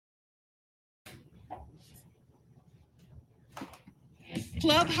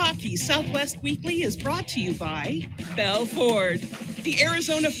Club Hockey Southwest Weekly is brought to you by Bell Ford, the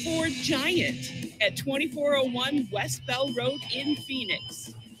Arizona Ford Giant at 2401 West Bell Road in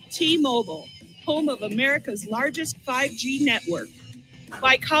Phoenix. T-Mobile, home of America's largest 5G network.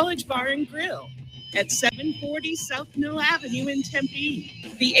 By College Bar and Grill at 740 South Mill Avenue in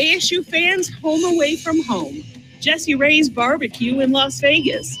Tempe. The ASU fans' home away from home. Jesse Ray's Barbecue in Las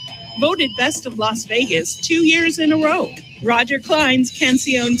Vegas. Voted Best of Las Vegas 2 years in a row. Roger Klein's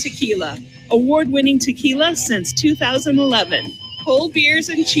Cancion Tequila. Award-winning tequila since 2011. Cold beers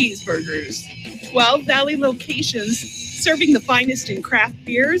and cheeseburgers. 12 Valley locations serving the finest in craft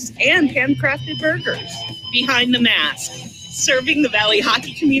beers and handcrafted burgers. Behind the Mask, serving the Valley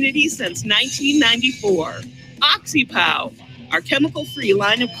hockey community since 1994. OxyPow, our chemical-free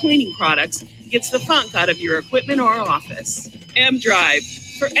line of cleaning products, gets the funk out of your equipment or office. M-Drive,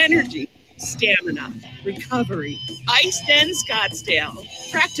 for energy, stamina, recovery. Ice Den Scottsdale,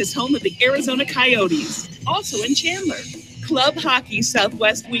 practice home of the Arizona Coyotes, also in Chandler. Club Hockey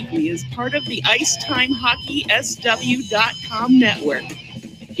Southwest Weekly is part of the IcetimeHockeySW.com network.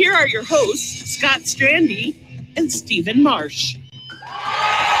 Here are your hosts, Scott Strandy and Stephen Marsh.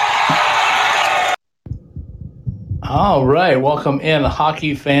 All right, welcome in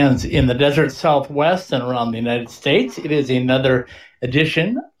hockey fans in the desert Southwest and around the United States. It is another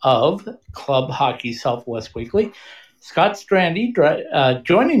edition of Club Hockey Southwest Weekly. Scott Strandy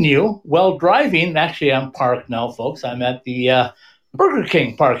joining you while driving. Actually, I'm parked now, folks. I'm at the Burger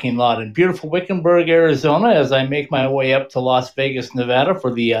King parking lot in beautiful Wickenburg, Arizona, as I make my way up to Las Vegas, Nevada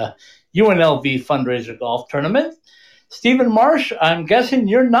for the UNLV fundraiser golf tournament. Stephen Marsh, I'm guessing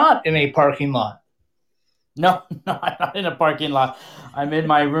you're not in a parking lot. No, I'm not in a parking lot. I'm in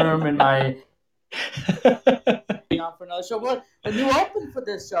my room in my on for another show. What a new open for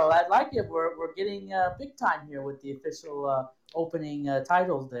this show. I like it. We're getting big time here with the official opening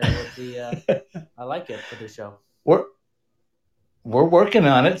titles there. With the I like it for this show. We're working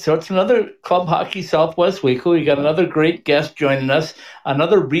on it. So it's another Club Hockey Southwest Weekly. We got another great guest joining us,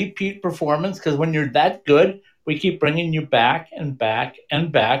 another repeat performance, because when you're that good, we keep bringing you back and back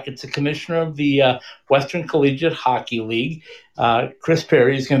and back. It's the commissioner of the Western Collegiate Hockey League. Chris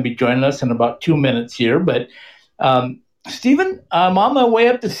Perry is going to be joining us in about 2 minutes here. But Stephen, I'm on my way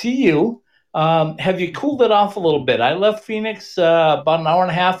up to see you. Have you cooled it off a little bit? I left Phoenix about an hour and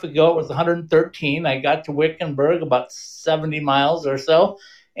a half ago. It was 113. I got to Wickenburg about 70 miles or so,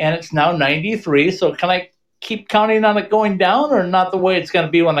 and it's now 93. So can I keep counting on it going down, or not the way it's going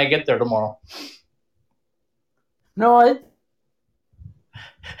to be when I get there tomorrow? No,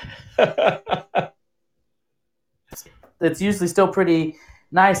 it's usually still pretty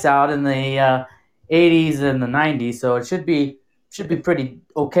nice out in the 80s and the 90s, so it should be pretty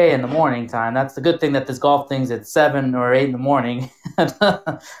okay in the morning time. That's the good thing, that this golf thing's at 7 or 8 in the morning.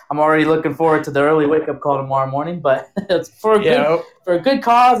 I'm already looking forward to the early wake-up call tomorrow morning, but it's for a good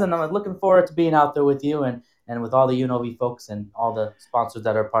cause, and I'm looking forward to being out there with you and with all the UNLV folks and all the sponsors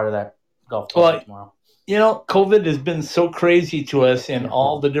that are part of that golf tournament tomorrow. You know, COVID has been so crazy to us in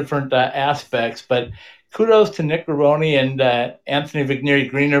all the different aspects, but kudos to Nick Garoni and Anthony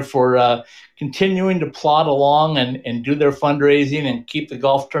Vigneri-Greener for continuing to plod along and do their fundraising and keep the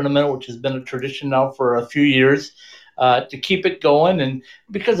golf tournament, which has been a tradition now for a few years, to keep it going. And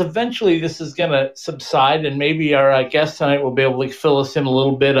because eventually this is going to subside, and maybe our guest tonight will be able to fill us in a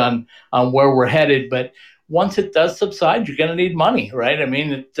little bit on where we're headed. But once it does subside, you're going to need money, right? I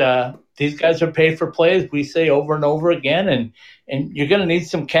mean, these guys are paid for play, as we say over and over again, and you're going to need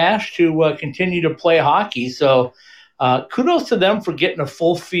some cash to continue to play hockey. So kudos to them for getting a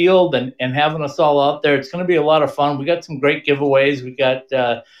full field and having us all out there. It's going to be a lot of fun. We got some great giveaways. We got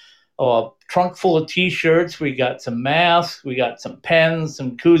a trunk full of T-shirts. We got some masks. We got some pens,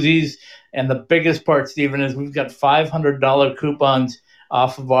 some koozies. And the biggest part, Stephen, is we've got $500 coupons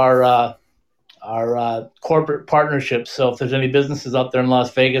off of our corporate partnerships. So if there's any businesses out there in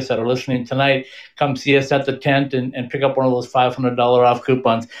Las Vegas that are listening tonight, come see us at the tent and pick up one of those $500 off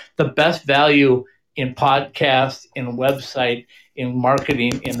coupons. The best value in podcast, in website, in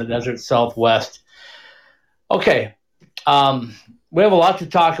marketing in the desert Southwest. Okay. We have a lot to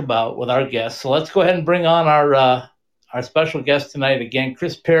talk about with our guests. So let's go ahead and bring on our special guest tonight. Again,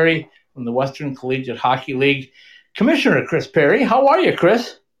 Chris Perry from the Western Collegiate Hockey League. Commissioner Chris Perry. How are you,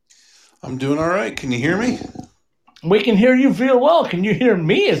 Chris? I'm doing all right. Can you hear me? We can hear you real well. Can you hear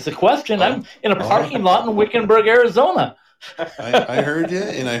me is the question. I'm in a parking lot in Wickenburg, Arizona. I heard you,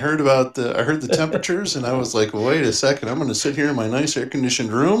 and I heard about I heard the temperatures, and I was like, well, wait a second, I'm going to sit here in my nice air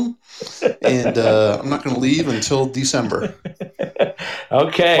conditioned room, and I'm not going to leave until December.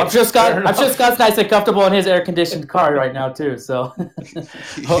 Okay. I'm sure Scott's nice and comfortable in his air conditioned car right now too. So At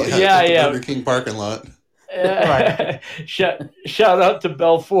the Burger King parking lot. Right. Shout out to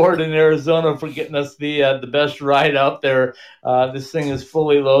Bell Ford in Arizona for getting us the best ride out there. This thing is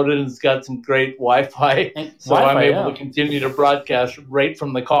fully loaded and it's got some great Wi-Fi, so I'm able to continue to broadcast right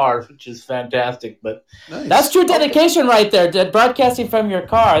from the car, which is fantastic. But nice. That's true dedication right there. Broadcasting from your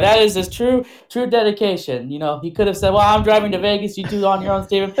car. That is true dedication. You know, he could have said, "Well, I'm driving to Vegas. You do it on your own,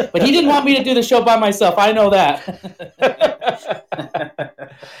 Steven." But he didn't want me to do the show by myself. I know that.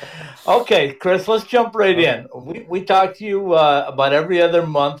 Okay, Chris, let's jump right in. We talk to you about every other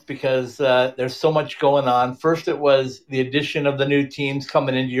month because there's so much going on. First, it was the addition of the new teams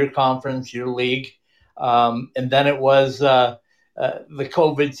coming into your conference, your league. And then it was the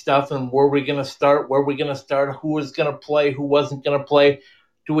COVID stuff and where we're going to start, who was going to play, who wasn't going to play.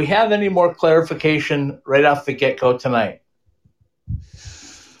 Do we have any more clarification right off the get-go tonight?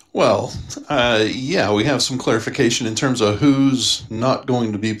 Well, yeah, we have some clarification in terms of who's not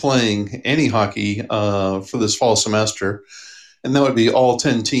going to be playing any hockey for this fall semester, and that would be all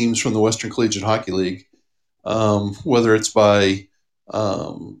 10 teams from the Western Collegiate Hockey League, whether it's by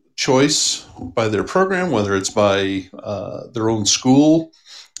choice, by their program, whether it's by their own school,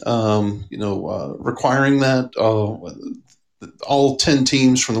 requiring that. All 10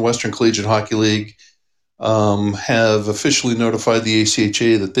 teams from the Western Collegiate Hockey League have officially notified the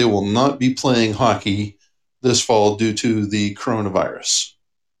ACHA that they will not be playing hockey this fall due to the coronavirus.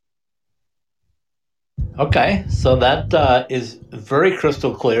 Okay, so that is very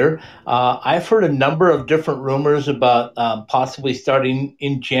crystal clear. I've heard a number of different rumors about possibly starting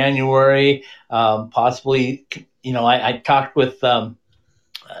in January, possibly, I talked with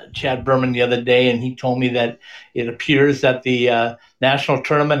Chad Berman the other day, and he told me that it appears that the national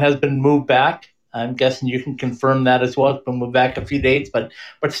tournament has been moved back. I'm guessing you can confirm that as well. It's been moved back a few dates, but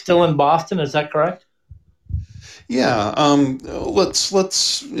still in Boston. Is that correct? Yeah. Let's from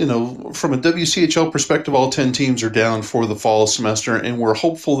a WCHL perspective, all 10 teams are down for the fall semester, and we're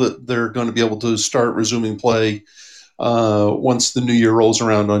hopeful that they're going to be able to start resuming play once the new year rolls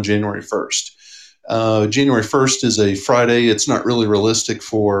around on January 1st. January 1st is a Friday. It's not really realistic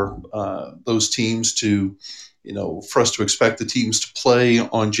for those teams to for us to expect the teams to play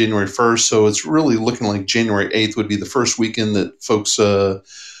on January 1st. So it's really looking like January 8th would be the first weekend that folks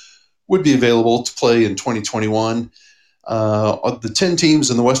would be available to play in 2021. The 10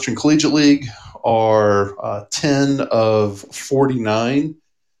 teams in the Western Collegiate League are 10 of 49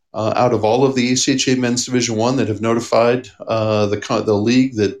 out of all of the ACHA Men's Division I that have notified the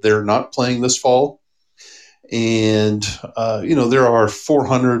league that they're not playing this fall. And, there are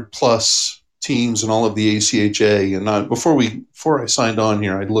 400 plus teams in all of the ACHA, and before I signed on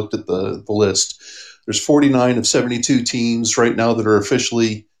here, I looked at the list. There's 49 of 72 teams right now that are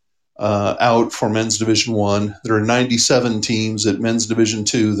officially out for Men's Division I. There are 97 teams at Men's Division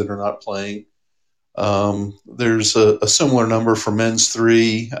II that are not playing. There's a similar number for Men's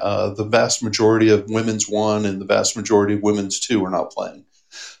 3. The vast majority of Women's 1 and the vast majority of Women's 2 are not playing.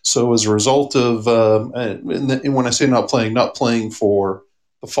 So as a result of, and when I say not playing for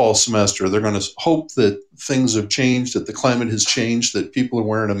the fall semester, they're going to hope that things have changed, that the climate has changed, that people are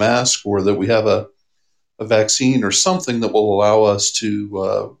wearing a mask, or that we have a vaccine or something that will allow us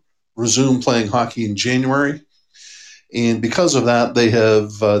to resume playing hockey in January. And because of that, they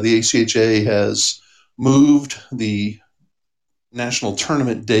have the ACHA has moved the national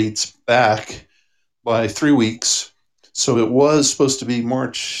tournament dates back by 3 weeks. So it was supposed to be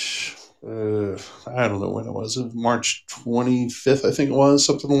March. I don't know when it was. March 25th, I think it was,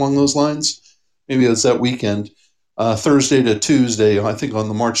 something along those lines. Maybe it was that weekend, Thursday to Tuesday, I think on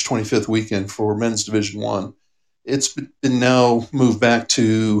the March 25th weekend for Men's Division I. It's been now moved back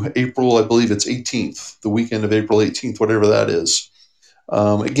to April, I believe it's 18th, the weekend of April 18th, whatever that is.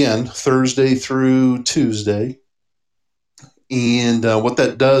 Again, Thursday through Tuesday. And what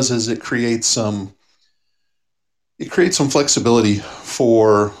that does is it creates some flexibility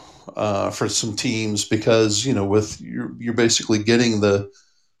for some teams, because with you're basically getting the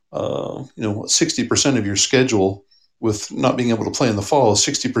 60% of your schedule. With not being able to play in the fall,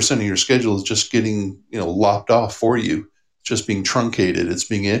 60% of your schedule is just getting lopped off for you. It's just being truncated. It's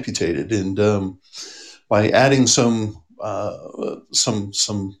being amputated. And by adding some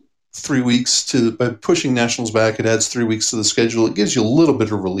 3 weeks by pushing nationals back, it adds 3 weeks to the schedule. It gives you a little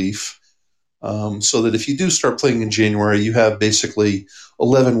bit of relief. so that if you do start playing in January, you have basically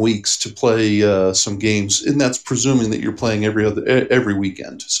 11 weeks to play some games, and that's presuming that you're playing every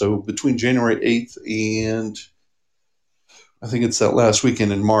weekend. So between January 8th and I think it's that last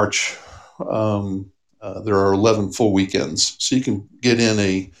weekend in March, there are 11 full weekends. So you can get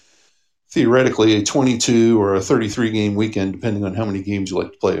in theoretically a 22 or a 33 game weekend, depending on how many games you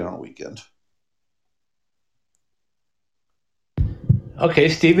like to play on a weekend. Okay,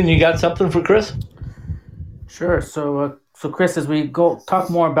 Stephen, you got something for Chris? Sure. So Chris, as we go talk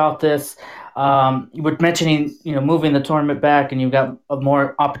more about this, you were mentioning, moving the tournament back, and you've got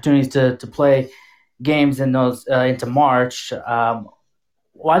more opportunities to play games in those into March.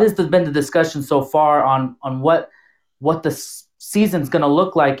 What has been the discussion so far on what the season's going to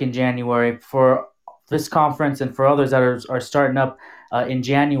look like in January for this conference and for others that are starting up in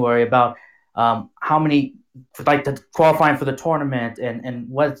January, about how many, like the qualifying for the tournament and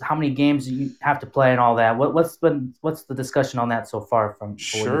how many games you have to play and all that? What's the discussion on that so far from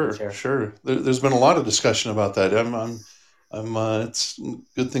Sure. There's been a lot of discussion about that. It's a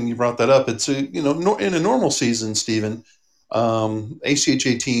good thing you brought that up. It's in a normal season, Stephen,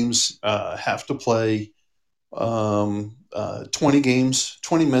 ACHA teams have to play 20 games,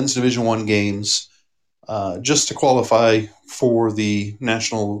 20 men's Division I games, just to qualify for the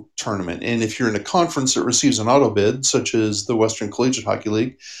national tournament. And if you're in a conference that receives an auto bid, such as the Western Collegiate Hockey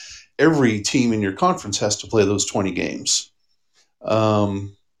League, every team in your conference has to play those 20 games.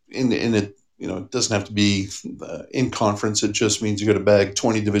 And it doesn't have to be in conference. It just means you got to bag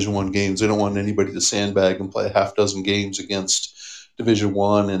 20 Division I games. They don't want anybody to sandbag and play a half dozen games against Division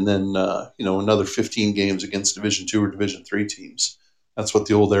I, and then another 15 games against Division II or Division III teams. That's what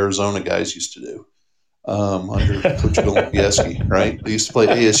the old Arizona guys used to do under Coach Bill Bieski, right? They used to play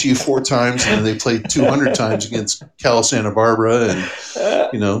ASU 4 times, and then they played 200 times against Cal Santa Barbara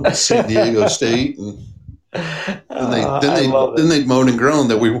and San Diego State, and then they'd moan and groan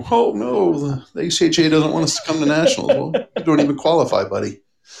that the ACHA doesn't want us to come to nationals. Well, you don't even qualify, buddy.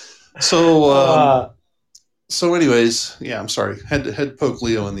 So anyways, yeah, I'm sorry. Had to poke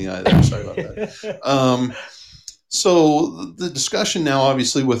Leo in the eye there. Sorry about that. So the discussion now,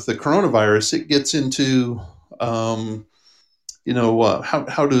 obviously, with the coronavirus, it gets into, how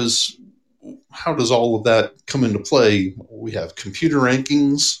does all of that come into play? We have computer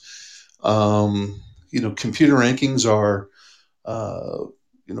rankings. Computer rankings are,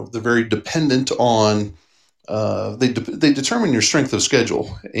 they're very dependent on. They determine your strength of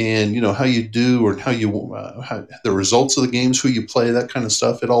schedule and how you do, or how the results of the games, who you play, that kind of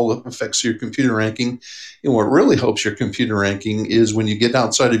stuff. It all affects your computer ranking. And what really helps your computer ranking is when you get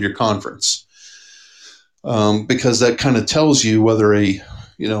outside of your conference, because that kind of tells you whether a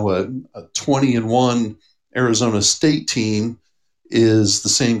 20-1 Arizona State team is the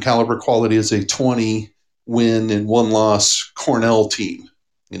same caliber quality as a 20-win and 1-loss Cornell team,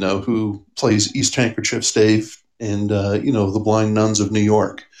 who plays East Handkerchief State and, the Blind Nuns of New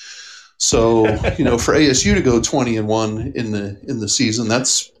York. So, for ASU to go 20-1 in the season,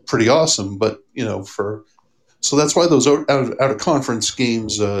 that's pretty awesome. But, so that's why those out of conference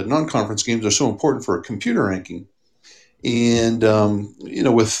games, non-conference games, are so important for a computer ranking. And,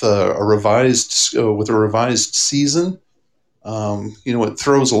 with a revised season, it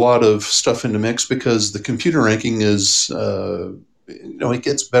throws a lot of stuff into mix, because the computer ranking is, it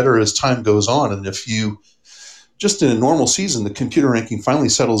gets better as time goes on. And if you just in a normal season, the computer ranking finally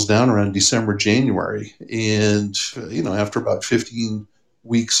settles down around December, January. And, after about 15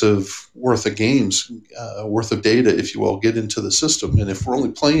 weeks worth of games, worth of data, if you will, get into the system. And if we're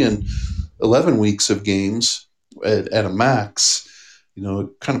only playing 11 weeks of games at a max,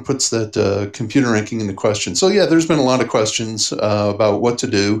 it kind of puts that computer ranking into question. So, yeah, there's been a lot of questions about what to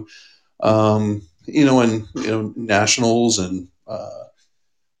do, and nationals, and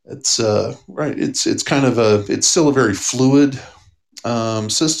it's right. It's kind of it's still a very fluid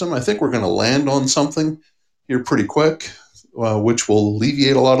system. I think we're going to land on something here pretty quick, which will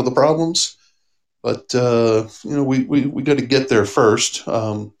alleviate a lot of the problems. But we got to get there first.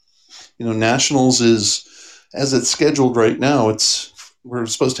 Nationals is, as it's scheduled right now, we're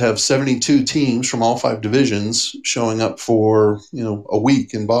supposed to have 72 teams from all 5 divisions showing up for a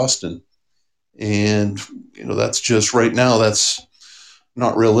week in Boston, and that's just right now. That's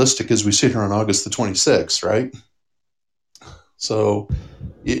not realistic as we sit here on August the 26th, right? So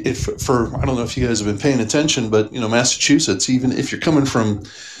I don't know if you guys have been paying attention, but Massachusetts, even if you're coming from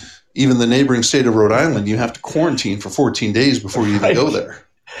even the neighboring state of Rhode Island, you have to quarantine for 14 days before you even go there.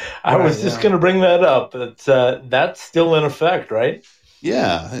 I was just going to bring that up. That's still in effect, right?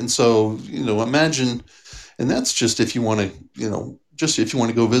 Yeah, and so imagine, and that's just if you want to just if you want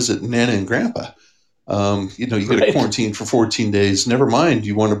to go visit Nana and Grandpa. You get a quarantine for 14 days. Never mind,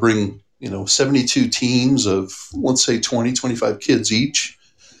 you want to bring, 72 teams of, let's say, 20, 25 kids each.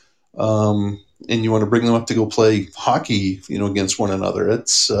 And you want to bring them up to go play hockey, against one another.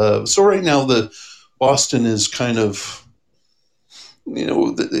 It's so right now the Boston is kind of,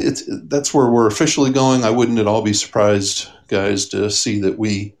 that's where we're officially going. I wouldn't at all be surprised, guys, to see that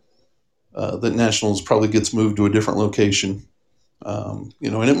that Nationals probably gets moved to a different location. And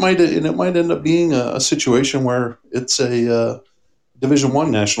it might end up being a situation where it's a Division I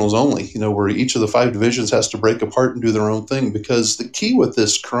Nationals only, where each of the 5 divisions has to break apart and do their own thing. Because the key with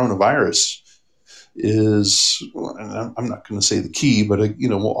this coronavirus is, and I'm not going to say the key, but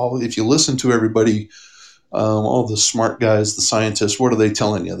if you listen to everybody, all the smart guys, the scientists, what are they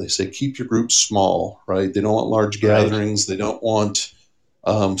telling you? They say keep your groups small, right? They don't want large gatherings. They don't want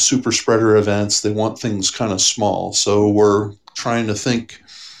super spreader events. They want things kind of small. So we're trying to think,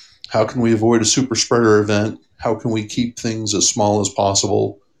 how can we avoid a super spreader event? How can we keep things as small as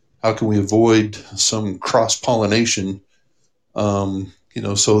possible? How can we avoid some cross-pollination,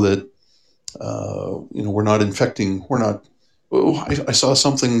 so that, we're not infecting, I saw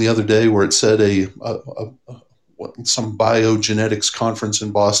something the other day where it said some biogenetics conference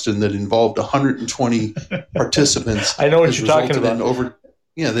in Boston that involved 120 participants. I know what you're talking about.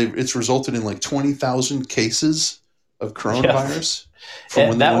 It's resulted in like 20,000 cases of coronavirus from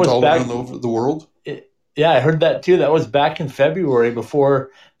when that they went all around the world. I heard that too. That was back in February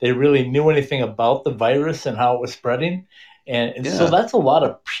before they really knew anything about the virus and how it was spreading. And so that's a lot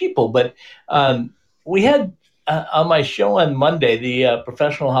of people. But we had on my show on Monday, the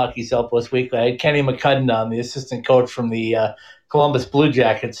Professional Hockey Southwest Weekly, I had Kenny McCudden on, the assistant coach from the Columbus Blue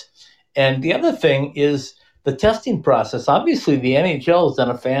Jackets. And the other thing is the testing process. Obviously, the NHL has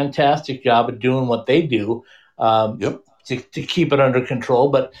done a fantastic job of doing what they do. To keep it under control.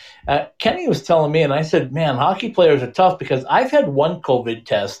 But Kenny was telling me, and I said, man, hockey players are tough, because I've had one COVID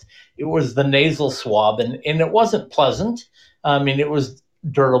test. It was the nasal swab, and it wasn't pleasant. I mean, it was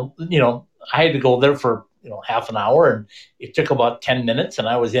durable. I had to go there for, half an hour, and it took about 10 minutes, and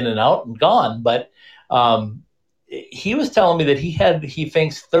I was in and out and gone. But he was telling me that he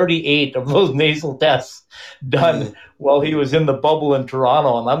thinks 38 of those nasal tests done while he was in the bubble in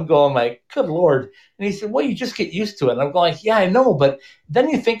Toronto. And I'm going like, good Lord. And he said, well, you just get used to it. And I'm going, yeah, I know. But then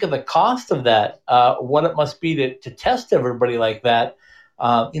you think of the cost of that, what it must be to test everybody like that.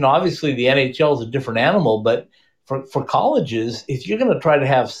 Obviously the NHL is a different animal, but for colleges, if you're going to try to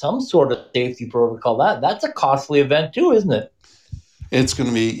have some sort of safety protocol, that's a costly event too, isn't it? It's going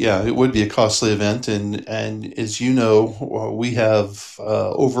to be, it would be a costly event. And as you know, we have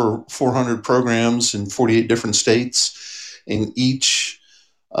over 400 programs in 48 different states, and each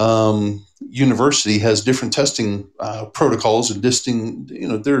university has different testing protocols and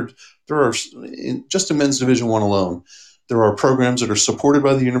there are, just in men's Division I alone, there are programs that are supported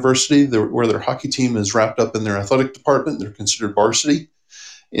by the university where their hockey team is wrapped up in their athletic department. They're considered varsity.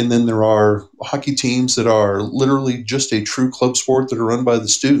 And then there are hockey teams that are literally just a true club sport that are run by the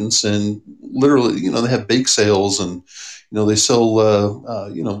students, and literally, they have bake sales, and they sell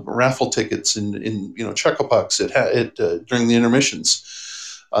raffle tickets and chuckle pucks during the intermissions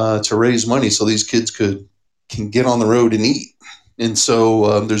to raise money so these kids can get on the road and eat. And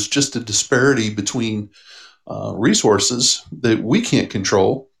so there's just a disparity between resources that we can't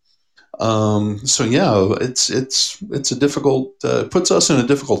control. It's a difficult, puts us in a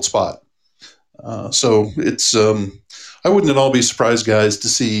difficult spot. I wouldn't at all be surprised, guys, to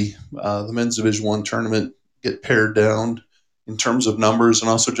see the men's Division I tournament get pared down in terms of numbers, and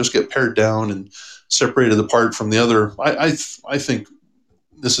also just get pared down and separated apart from the other. I think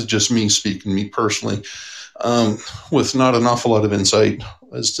this is just me speaking, me personally, with not an awful lot of insight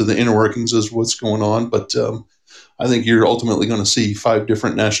as to the inner workings of what's going on, but I think you're ultimately going to see 5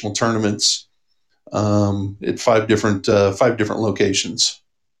 different national tournaments at 5 different locations.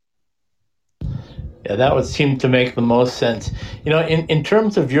 Yeah, that would seem to make the most sense. In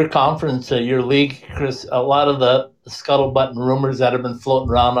terms of your conference, your league, Chris, a lot of the scuttlebutt and rumors that have been floating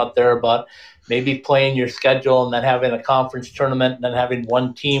around out there about maybe playing your schedule and then having a conference tournament and then having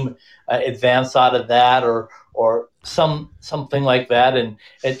one team advance out of that, or something like that. And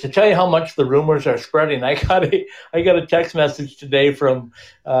to tell you how much the rumors are spreading, I got a text message today from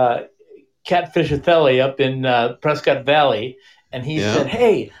Cat Fiscatelli up in Prescott Valley, and he said,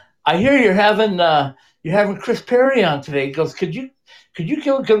 "Hey, I hear you're having Chris Perry on today." He goes, "Could you could you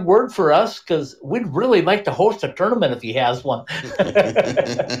give a good word for us? Because we'd really like to host a tournament if he has one.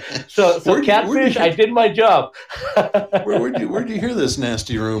 so Catfish, I did my job. Where'd you hear this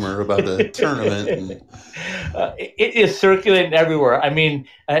nasty rumor about a tournament? It is circulating everywhere. I mean,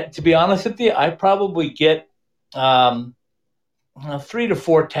 to be honest with you, I probably get 3 to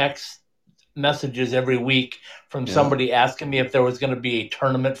 4 text messages every week from somebody asking me if there was going to be a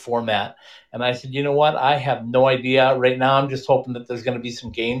tournament format. And I said, you know what? I have no idea. Right now, I'm just hoping that there's going to be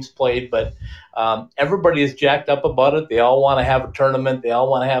some games played. But everybody is jacked up about it. They all want to have a tournament. They all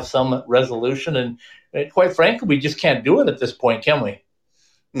want to have some resolution. And quite frankly, we just can't do it at this point, can we?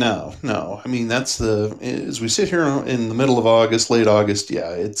 No. I mean, as we sit here in the middle of August, late August,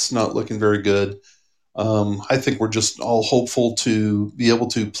 it's not looking very good. I think we're just all hopeful to be able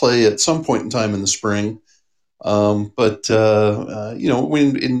to play at some point in time in the spring. But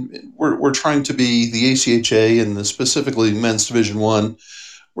we're trying to be the ACHA and specifically Men's Division I.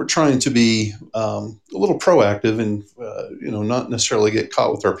 We're trying to be a little proactive and not necessarily get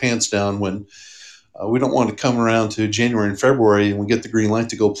caught with our pants down when we don't want to come around to January and February and we get the green light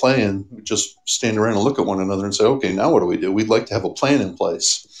to go play and just stand around and look at one another and say, okay, now what do we do? We'd like to have a plan in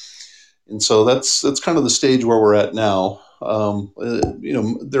place. And so that's kind of the stage where we're at now.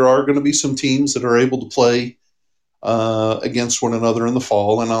 There are going to be some teams that are able to play against one another in the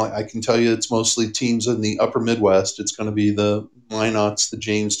fall, and I can tell you it's mostly teams in the upper Midwest. It's going to be the Minotts, the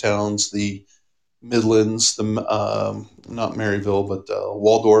Jamestowns, the Midlands, the not Maryville, but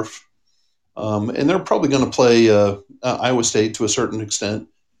Waldorf. And they're probably going to play Iowa State to a certain extent.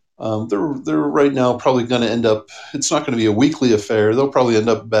 They're right now probably going to end up, it's not going to be a weekly affair. They'll probably end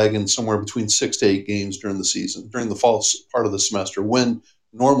up bagging somewhere between 6 to 8 games during the season, during the fall part of the semester, when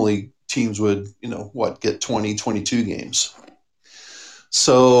normally teams would, get 20, 22 games.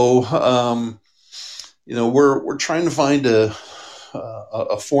 So, we're trying to find a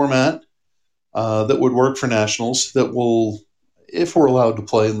format that would work for nationals that will, if we're allowed to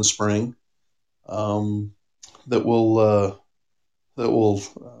play in the spring,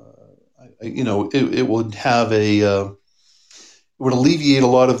 it would have it would alleviate a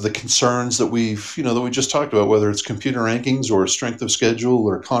lot of the concerns that we just talked about, whether it's computer rankings or strength of schedule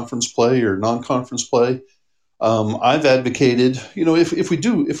or conference play or non-conference play. I've advocated, if we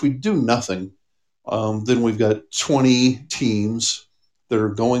do nothing, then we've got 20 teams that are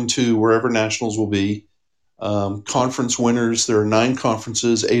going to wherever nationals will be. Conference winners, there are 9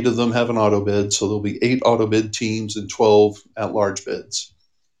 conferences, 8 of them have an auto bid, so there'll be 8 auto bid teams and 12 at-large bids.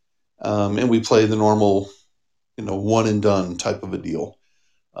 And we play the normal, one and done type of a deal.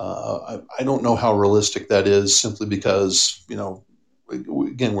 I don't know how realistic that is, simply because,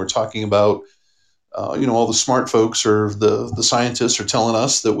 again, we're talking about, all the smart folks or the scientists are telling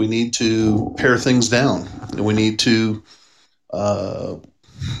us that we need to pare things down and we need to,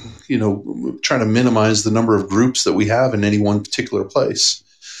 try to minimize the number of groups that we have in any one particular place.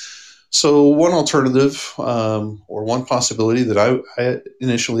 So one alternative or one possibility that I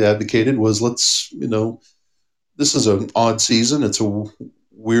initially advocated was this is an odd season. It's a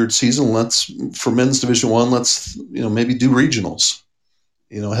weird season. For Men's Division I, let's maybe do regionals.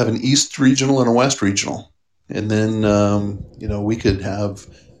 Have an East regional and a West regional. And then, we could have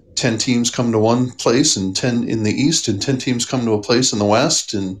 10 teams come to one place and 10 in the East and 10 teams come to a place in the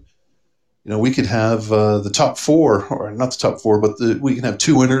West. And, we could have the top 4, or not the top 4, but we can have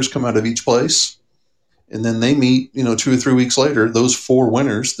 2 winners come out of each place. And then they meet, 2 or 3 weeks later, those 4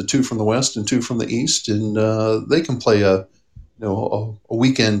 winners, the 2 from the West and 2 from the East, and they can play a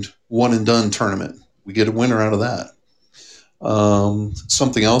weekend one and done tournament. We get a winner out of that.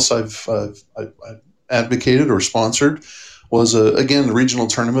 Something else I've advocated or sponsored was again the regional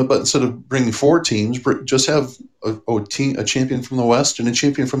tournament, but instead of bringing 4 teams, just have a champion from the West and a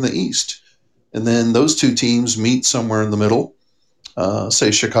champion from the East, and then those 2 teams meet somewhere in the middle,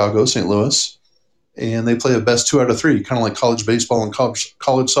 say Chicago, St. Louis, and they play a best 2 out of 3, kind of like college baseball and college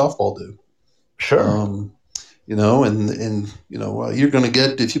softball do. Sure. You're going to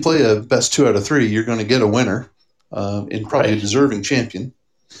get, if you play a best 2 out of 3, you're going to get a winner, and probably a deserving champion.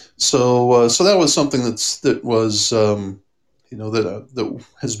 So that was something that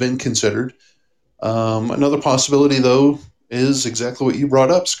has been considered. Another possibility, though, is exactly what you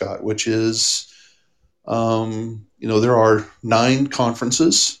brought up, Scott, which is, there are 9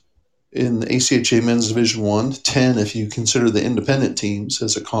 conferences in the ACHA Men's Division I, 10 if you consider the independent teams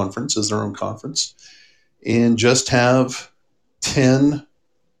as a conference, as their own conference, and just have 10.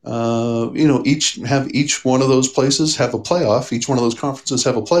 Each one of those places have a playoff. Each one of those conferences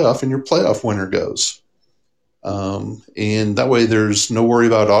have a playoff, and your playoff winner goes. And that way, there's no worry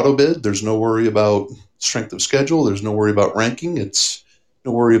about auto bid. There's no worry about strength of schedule. There's no worry about ranking. It's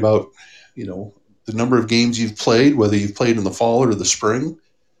no worry about, the number of games you've played, whether you've played in the fall or the spring.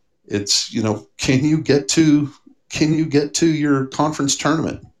 It's, can you get to your conference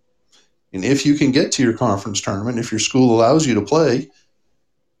tournament? And if you can get to your conference tournament, if your school allows you to play,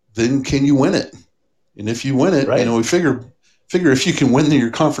 then can you win it? And if you win it, right. We figure if you can win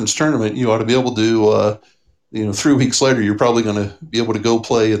your conference tournament, you ought to be able to, 3 weeks later, you're probably going to be able to go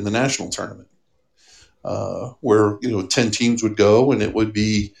play in the national tournament, where 10 teams would go, and it would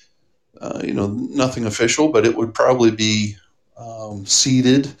be, nothing official, but it would probably be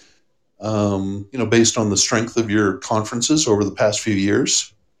seeded, based on the strength of your conferences over the past few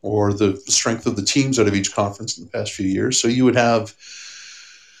years, or the strength of the teams out of each conference in the past few years. So you would have,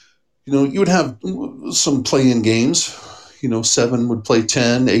 some play-in games. 7 would play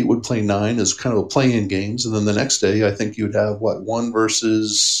 10, 8 would play 9 as kind of a play-in games, and then the next day, I think you would have 1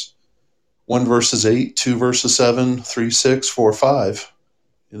 versus 8, 2 versus 7, 3, 6, 4, 5.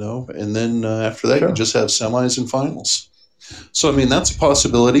 And then after that, you just have semis and finals. So, that's a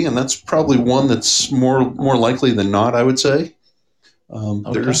possibility, and that's probably one that's more likely than not, I would say.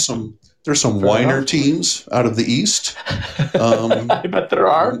 There's some whiner teams out of the East. I bet there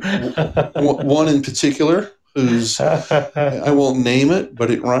are. One in particular, who's, I won't name it,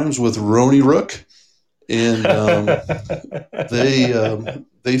 but it rhymes with Rony Rook. And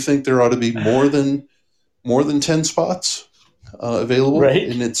they think there ought to be more than 10 spots available. Right.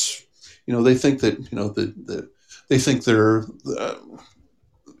 And it's, they think that, they think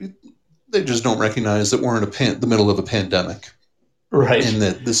they just don't recognize that we're in the middle of a pandemic. Right. And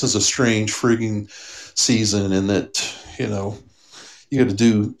that this is a strange freaking season, and that, you got to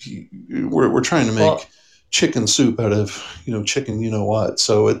do, we're trying to make chicken soup out of, chicken, what.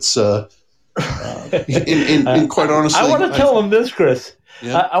 So it's, and quite honestly, I want to tell them this, Chris.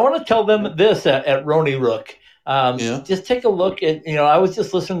 Yeah. I want to tell them this at Rony Rook. Just take a look at, I was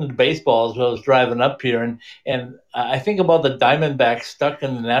just listening to baseball as I was driving up here, and I think about the Diamondbacks stuck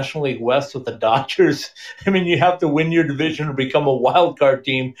in the National League West with the Dodgers. You have to win your division or become a wild card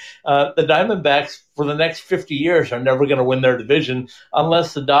team. The Diamondbacks for the next 50 years are never going to win their division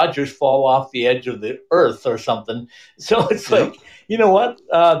unless the Dodgers fall off the edge of the earth or something. So it's like, you know what?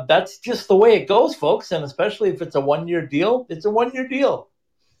 That's just the way it goes, folks. And especially if it's a 1-year deal, it's a 1-year deal.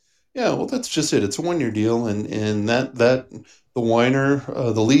 Yeah, well, that's just it. It's a 1-year deal, and that the whiner,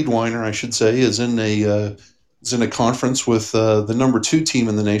 the lead whiner, I should say, is in a conference with the number 2 team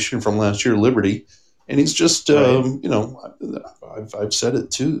in the nation from last year, Liberty, and he's just, I've said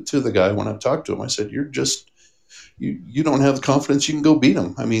it to the guy when I've talked to him. I said, you're just, you don't have the confidence you can go beat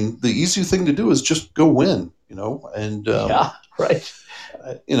him. The easy thing to do is just go win, and yeah, right.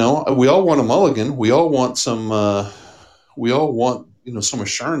 We all want a mulligan. We all want some. Some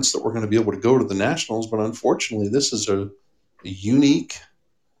assurance that we're going to be able to go to the Nationals, but unfortunately, this is a unique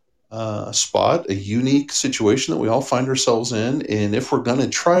spot, a unique situation that we all find ourselves in. And if we're going to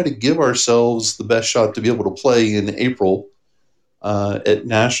try to give ourselves the best shot to be able to play in April at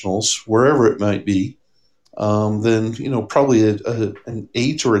Nationals, wherever it might be, then probably an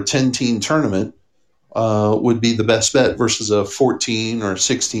 8 or a 10 team tournament would be the best bet versus a 14 or a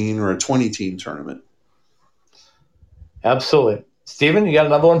 16 or a 20 team tournament. Absolutely. Steven, you got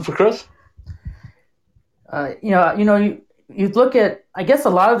another one for Chris? You look at, I guess a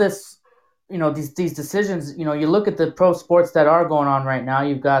lot of this, these decisions, you look at the pro sports that are going on right now.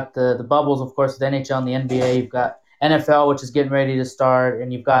 You've got the bubbles, of course, the NHL and the NBA. You've got NFL, which is getting ready to start,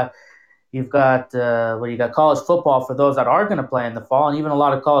 and you've got college football for those that are going to play in the fall, and even a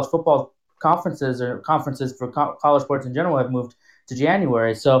lot of college football conferences for college sports in general have moved to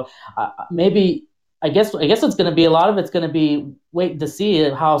January. So maybe. I guess it's going to be a lot of it's going to be waiting to see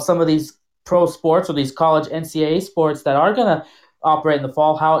how some of these pro sports or these college NCAA sports that are going to operate in the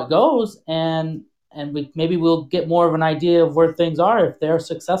fall, how it goes, and we'll get more of an idea of where things are if they're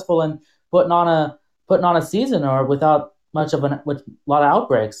successful in putting on a season or without with a lot of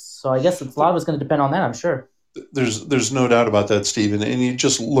outbreaks. So I guess a lot of it's going to depend on that, I'm sure. There's no doubt about that, Stephen. And you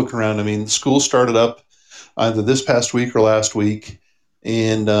just look around. School started up either this past week or last week.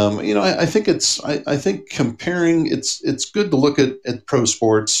 And I think comparing, it's good to look at pro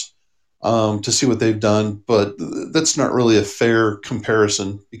sports to see what they've done, but that's not really a fair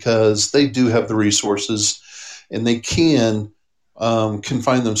comparison because they do have the resources and they can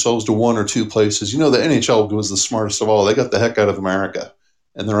confine themselves to 1 or 2 places. The NHL was the smartest of all. They got the heck out of America,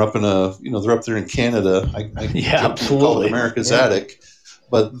 and they're up they're up there in Canada. I absolutely call it America's attic.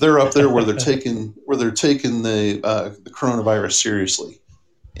 But they're up there where they're taking the coronavirus seriously,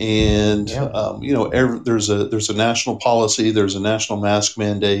 and there's a national policy, there's a national mask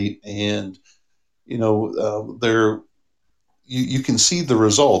mandate, and they're you can see the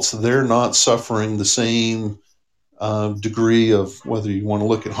results. They're not suffering the same degree of, whether you want to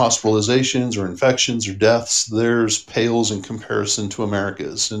look at hospitalizations or infections or deaths, theirs pales in comparison to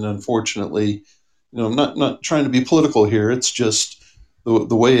America's. And unfortunately, I'm not trying to be political here. It's just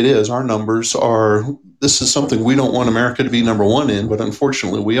the way it is. Our numbers are. This is something we don't want America to be number one in, but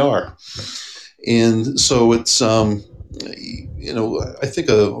unfortunately we are. And so it's I think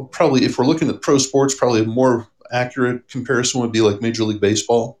probably, if we're looking at pro sports, probably a more accurate comparison would be like Major League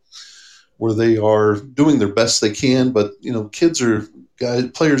Baseball, where they are doing their best they can, but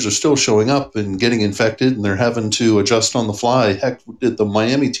players are still showing up and getting infected, and they're having to adjust on the fly. Heck, the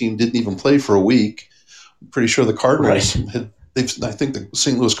Miami team didn't even play for a week. I'm pretty sure the Cardinals I think the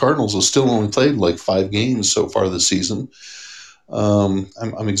St. Louis Cardinals have still only played like 5 games so far this season.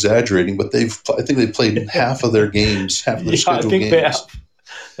 I'm exaggerating, but I think they've played half of their games, half of their scheduled games. They have.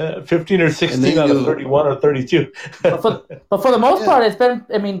 15 or 16 out of 31 or 32. but for the most part, it's been.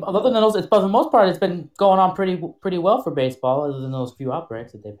 I mean, other than those, for the most part, it's been going on pretty well for baseball, other than those few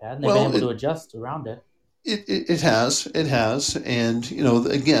outbreaks that they've had, and they've been able to adjust around it. It has, and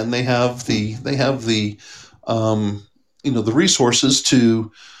again, they have the the resources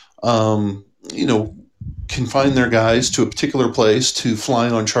to confine their guys to a particular place, to fly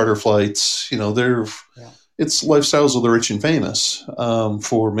on charter flights. It's lifestyles of the rich and famous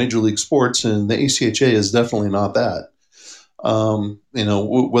for Major League Sports, and the ACHA is definitely not that.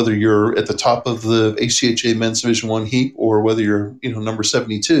 Whether you're at the top of the ACHA Men's Division I heap or whether you're number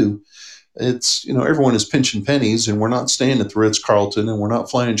 72, it's everyone is pinching pennies, and we're not staying at the Ritz-Carlton, and we're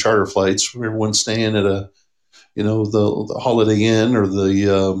not flying charter flights. Everyone's staying at the Holiday Inn or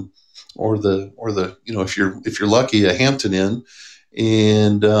the if you're lucky, a Hampton Inn,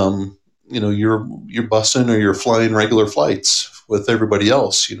 and you're busing or you're flying regular flights with everybody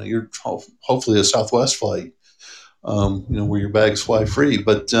else. You're hopefully a Southwest flight, where your bags fly free.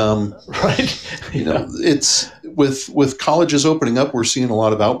 But right, it's with colleges opening up, we're seeing a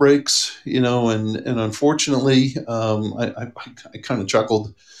lot of outbreaks. And unfortunately, I kind of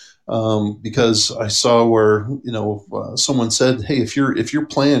chuckled because I saw where someone said, "Hey, if your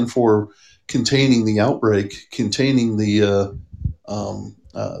plan for containing the outbreak, containing the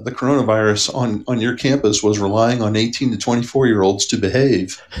coronavirus on your campus was relying on 18 to 24-year-olds to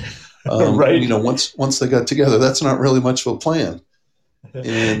behave." Right. Once they got together, that's not really much of a plan.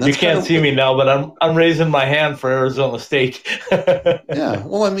 And you can't see me now, but I'm raising my hand for Arizona State. Yeah,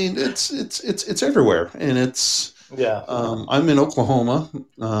 well, I mean, it's everywhere, and it's. Yeah. I'm in Oklahoma.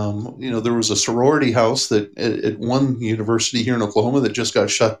 There was a sorority house that at one university here in Oklahoma that just got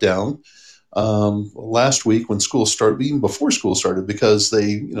shut down last week when school started, even before school started, because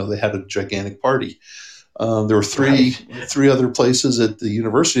they had a gigantic party. There were three other places at the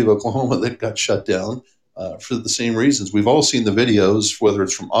University of Oklahoma that got shut down for the same reasons. We've all seen the videos, whether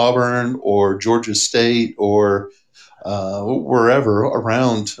it's from Auburn or Georgia State or wherever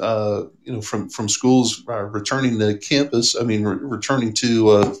around, from schools returning to campus. I mean, returning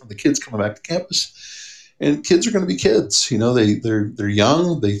to the kids coming back to campus, and kids are going to be kids. They're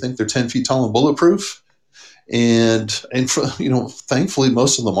young. They think they're 10 feet tall and bulletproof, and thankfully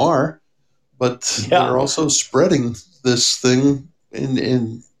most of them are, but they're also spreading this thing.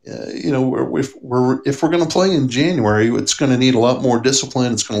 If we're going to play in January, it's going to need a lot more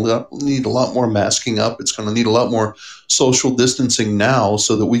discipline. It's going to need a lot more masking up. It's going to need a lot more social distancing now,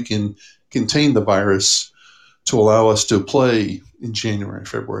 so that we can contain the virus to allow us to play in January,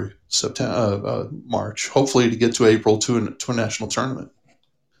 February, September, March, hopefully to get to April to a national tournament.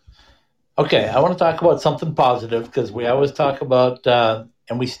 Okay, I want to talk about something positive, because we always talk about,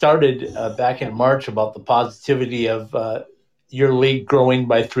 and we started back in March about the positivity of your league growing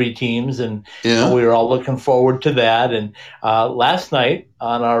by 3 teams, and we were all looking forward to that. And last night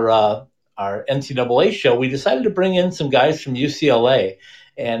on our NCAA show, we decided to bring in some guys from UCLA,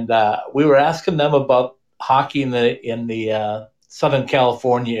 and we were asking them about hockey in the Southern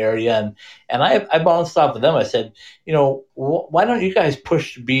California area, and I bounced off of them. I said, why don't you guys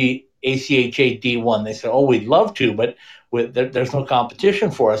push to be ACHA D1? They said, oh, we'd love to, but there's no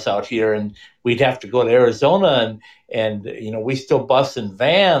competition for us out here, and we'd have to go to Arizona, and we still bus in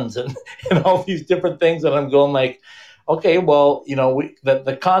vans and all these different things. And I'm going like, okay, well,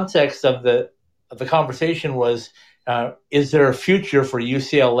 the context of the conversation was, is there a future for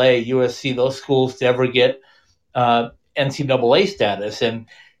UCLA, USC, those schools to ever get NCAA status? And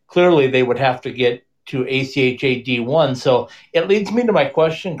clearly they would have to get to ACHA D1. So it leads me to my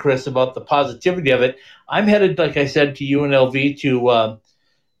question, Chris, about the positivity of it. I'm headed, like I said, to UNLV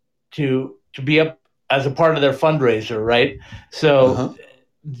to be up as a part of their fundraiser, right? So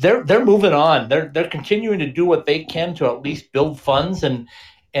they're moving on. They're continuing to do what they can to at least build funds and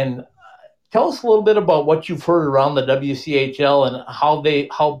tell us a little bit about what you've heard around the WCHL and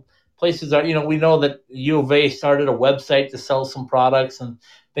how places are. We know that U of A started a website to sell some products and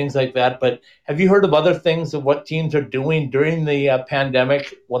things like that. But have you heard of other things of what teams are doing during the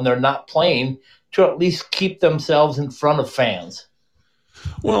pandemic when they're not playing to at least keep themselves in front of fans?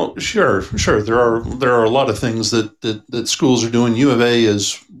 Well, sure. There are a lot of things that schools are doing. U of A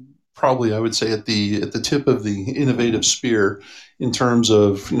is probably, I would say, at the tip of the innovative spear in terms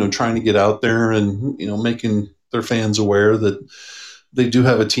of trying to get out there and making their fans aware that they do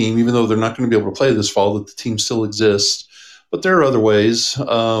have a team, even though they're not going to be able to play this fall, that the team still exists. But there are other ways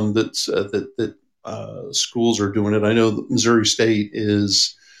that schools are doing it. I know that Missouri State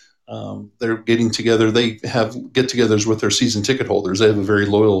is. They're getting together. They have get-togethers with their season ticket holders. They have a very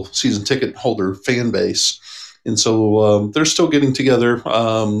loyal season ticket holder fan base, and so they're still getting together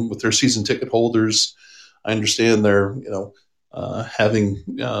with their season ticket holders. I understand they're having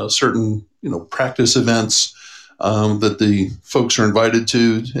certain practice events that the folks are invited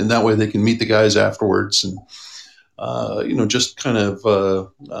to, and that way they can meet the guys afterwards and just kind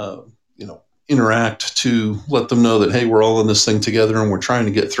of interact to let them know that, hey, we're all in this thing together and we're trying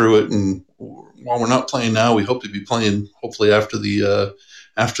to get through it. And while we're not playing now, we hope to be playing hopefully after the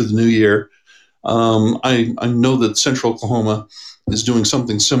new year. I know that Central Oklahoma is doing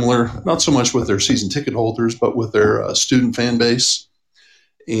something similar, not so much with their season ticket holders, but with their student fan base.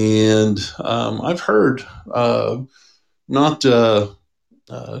 And I've heard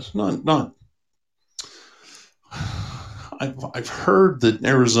I've heard that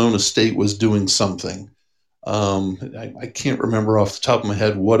Arizona State was doing something. I can't remember off the top of my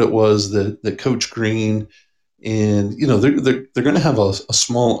head what it was that Coach Green and they're going to have a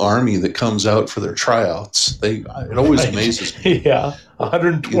small army that comes out for their tryouts. It always amazes me. Yeah,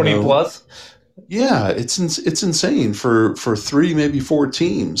 120 plus. Yeah, it's insane for 3, maybe 4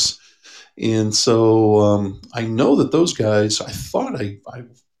 teams, and so I know that those guys. I thought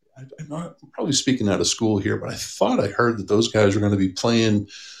I'm not probably speaking out of school here, but I thought I heard that those guys were going to be playing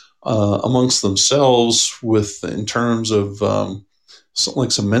amongst themselves in terms of something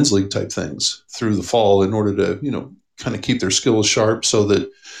like some men's league type things through the fall in order to, kind of keep their skills sharp so that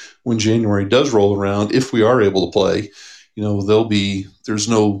when January does roll around, if we are able to play, there's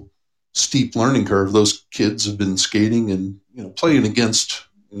no steep learning curve. Those kids have been skating and, playing against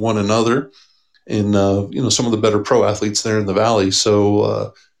one another and, some of the better pro athletes there in the Valley.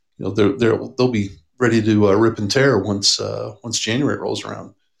 So, they'll be ready to rip and tear once January rolls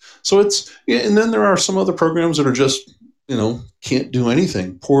around. So and then there are some other programs that are just can't do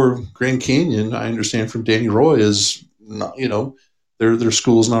anything. Poor Grand Canyon, I understand from Danny Roy, is not their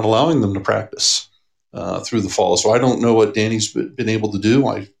school is not allowing them to practice through the fall. So I don't know what Danny's been able to do.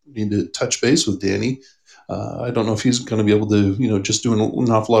 I need to touch base with Danny. I don't know if he's going to be able to just do an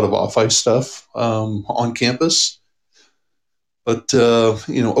awful lot of off ice stuff on campus. But,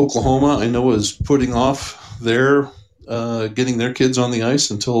 Oklahoma, I know, is putting off getting their kids on the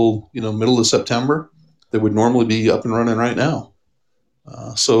ice until, middle of September. They would normally be up and running right now.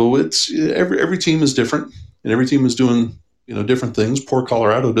 So it's every team is different and every team is doing, different things. Poor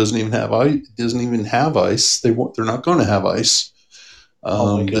Colorado doesn't even have ice. They're not going to have ice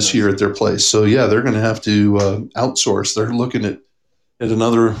this year at their place. So, yeah, they're going to have to outsource. They're looking at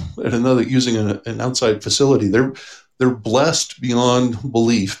another using an outside facility. They're blessed beyond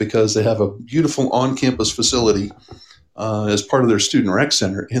belief because they have a beautiful on-campus facility as part of their student rec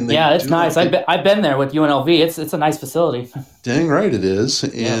center. And it's nice. I've been there with UNLV. It's a nice facility. Dang right it is,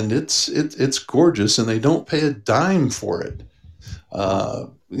 and it's gorgeous, and they don't pay a dime for it.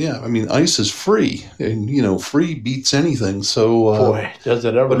 Ice is free, and free beats anything. So boy, does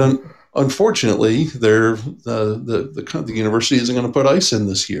it ever! But unfortunately, the university isn't going to put ice in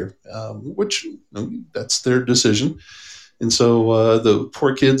this year, which that's their decision. And so the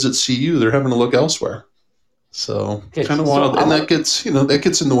poor kids at CU, they're having to look elsewhere. So kind of wild, and that gets in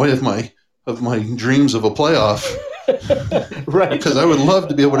the way of my dreams of a playoff, right? Because I would love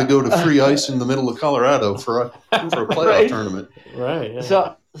to be able to go to free ice in the middle of Colorado for a playoff right. tournament. Right. Yeah.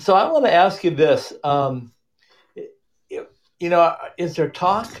 So I want to ask you this. Is there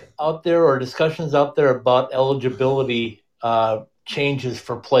talk out there or discussions out there about eligibility changes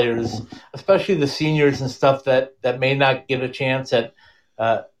for players, especially the seniors and stuff that may not get a chance at,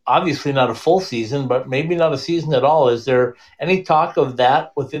 obviously not a full season, but maybe not a season at all? Is there any talk of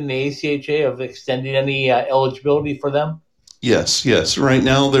that within the ACHA of extending any eligibility for them? Yes. Right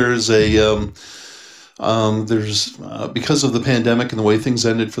now there's because of the pandemic and the way things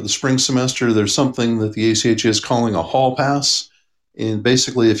ended for the spring semester, there's something that the ACHA is calling a hall pass. And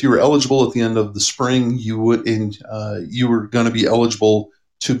basically, if you were eligible at the end of the spring, you were going to be eligible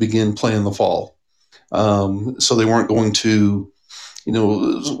to begin playing the fall. So they weren't going to,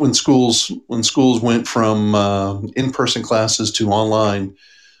 when schools went from in-person classes to online,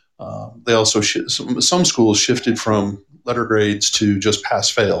 they also some schools shifted from letter grades to just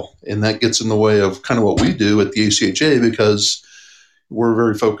pass-fail, and that gets in the way of kind of what we do at the ACHA, because we're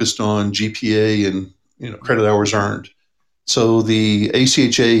very focused on GPA and credit hours earned. So the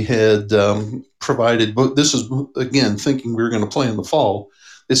ACHA had provided, but this is, again, thinking we were going to play in the fall.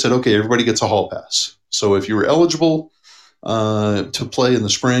 They said, okay, everybody gets a hall pass. So if you were eligible to play in the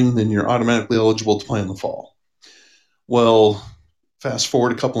spring, then you're automatically eligible to play in the fall. Well, fast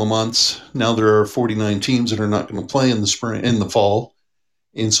forward a couple of months, now there are 49 teams that are not going to play in the fall.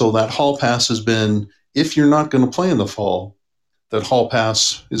 And so that hall pass has been, if you're not going to play in the fall, that hall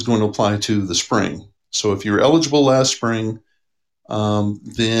pass is going to apply to the spring. So if you're eligible last spring,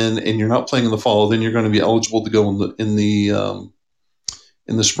 then and you're not playing in the fall, then you're going to be eligible to go in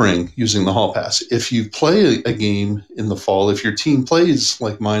the spring using the hall pass. If you play a game in the fall, if your team plays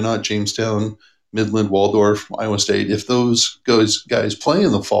like Minot, Jamestown, Midland, Waldorf, Iowa State, if those guys play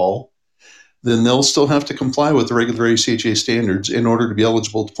in the fall, then they'll still have to comply with the regular ACHA standards in order to be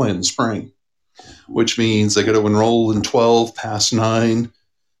eligible to play in the spring, which means they got to enroll in 12, pass 9,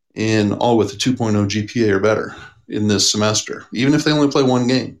 and all with a 2.0 GPA or better in this semester, even if they only play one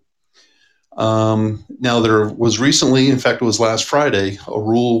game. Now, there was recently, in fact, it was last Friday, a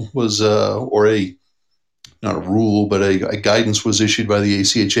rule was, not a rule, but a guidance was issued by the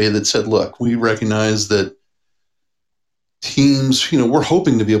ACHA that said, look, we recognize that teams, we're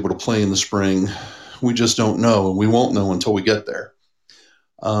hoping to be able to play in the spring. We just don't know, and we won't know until we get there.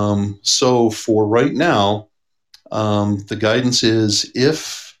 So for right now, the guidance is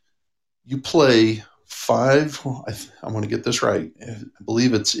if you play 5, I want to get this right. I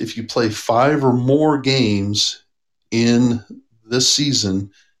believe it's if you play 5 or more games in this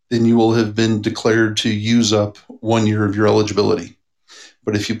season, then you will have been declared to use up 1 year of your eligibility.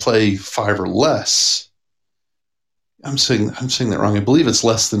 But if you play 5 or less, I'm saying that wrong. I believe it's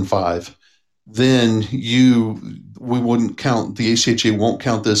less than 5. Then we wouldn't count, the ACHA won't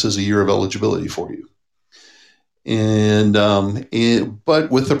count this as a year of eligibility for you. And but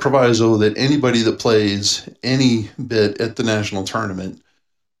with the proviso that anybody that plays any bit at the national tournament,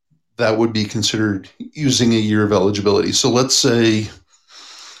 that would be considered using a year of eligibility. So let's say,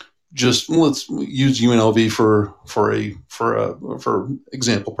 let's use UNLV for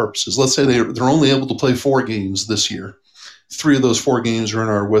example purposes. Let's say they're only able to play 4 games this year. 3 of those 4 games are in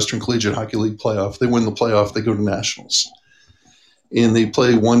our Western Collegiate Hockey League playoff. They win the playoff, they go to nationals, and they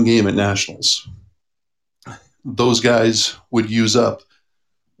play 1 game at nationals. Those guys would use up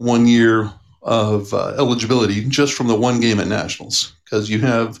 1 year of eligibility just from the 1 game at nationals, because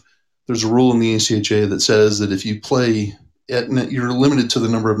there's a rule in the ACHA that says that if you play you're limited to the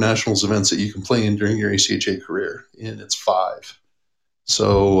number of nationals events that you can play in during your ACHA career, and it's 5.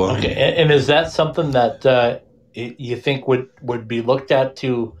 So okay, and is that something that you think would be looked at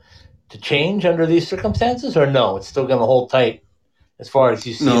to change under these circumstances, or no? It's still going to hold tight as far as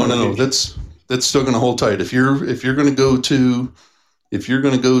you see. No, that's still going to hold tight. If you're going to go to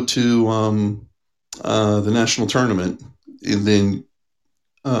the national tournament, and then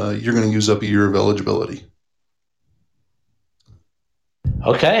you're going to use up a year of eligibility.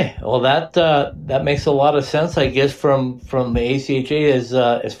 Okay, well that makes a lot of sense, I guess, from the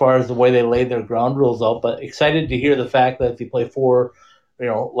ACHA as far as the way they laid their ground rules out. But excited to hear the fact that if you play 4,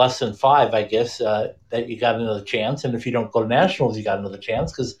 less than 5, I guess, that you got another chance. And if you don't go to nationals, you got another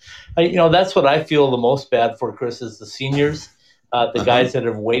chance. Because, that's what I feel the most bad for, Chris, is the seniors, the guys that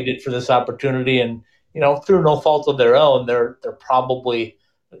have waited for this opportunity. And, through no fault of their own, they're probably,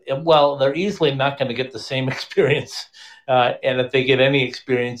 they're easily not going to get the same experience. And if they get any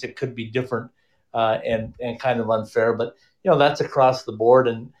experience, it could be different and kind of unfair. But, that's across the board.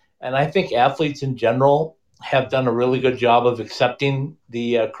 And I think athletes in general have done a really good job of accepting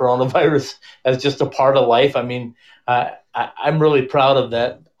the coronavirus as just a part of life. I mean, I'm really proud of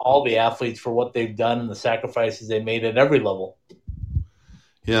that, all the athletes, for what they've done and the sacrifices they made at every level.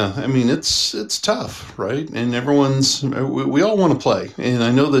 Yeah, I mean, it's tough, right? And we all want to play. And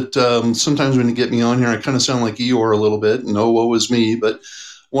I know that sometimes when you get me on here, I kind of sound like Eeyore a little bit, and woe is me, but I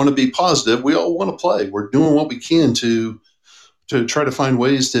want to be positive. We all want to play. We're doing what we can to try to find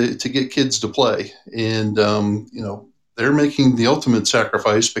ways to get kids to play. And, they're making the ultimate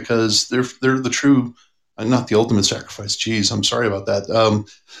sacrifice, because they're the true, not the ultimate sacrifice. Geez, I'm sorry about that.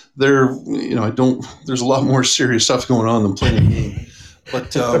 There's a lot more serious stuff going on than playing a game.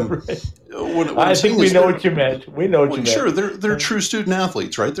 But Right. what I I'm think saying we is know what you meant. We know what you meant. sure, they're true student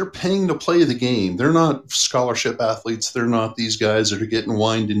athletes, right? They're paying to play the game. They're not scholarship athletes. They're not these guys that are getting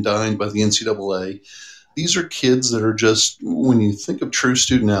wined and dined by the NCAA. These are kids that are just, when you think of true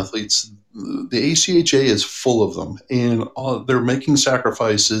student athletes, the ACHA is full of them, and they're making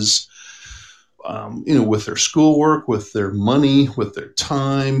sacrifices, with their schoolwork, with their money, with their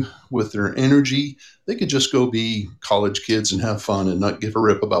time, with their energy. They could just go be college kids and have fun and not give a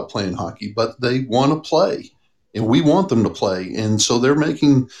rip about playing hockey, but they want to play, and we want them to play. And so they're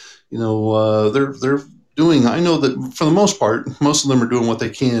making, they're doing. I know that for the most part, most of them are doing what they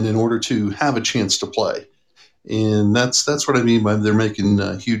can in order to have a chance to play, and that's what I mean by they're making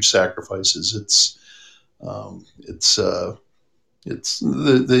huge sacrifices.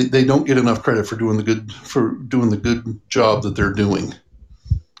 They don't get enough credit for doing the good job that they're doing.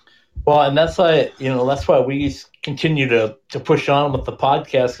 Well, and that's why we continue to push on with the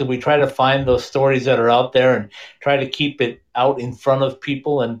podcast, because we try to find those stories that are out there and try to keep it out in front of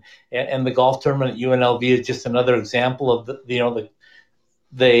people. And the golf tournament at UNLV is just another example of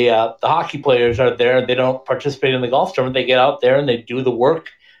the hockey players are there. They don't participate in the golf tournament. They get out there and they do the work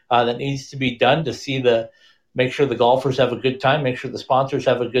that needs to be done to make sure the golfers have a good time, make sure the sponsors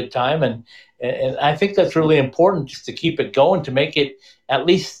have a good time. And I think that's really important, just to keep it going, to make it at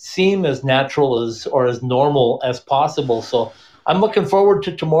least seem as natural or as normal as possible. So I'm looking forward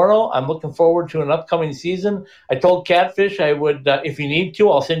to tomorrow. I'm looking forward to an upcoming season. I told Catfish I would, if you need to,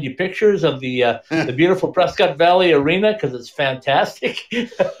 I'll send you pictures of the beautiful Prescott Valley Arena, because it's fantastic.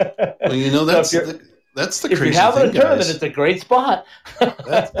 Well, that's the crazy thing, if you have a tournament, guys. It's a great spot.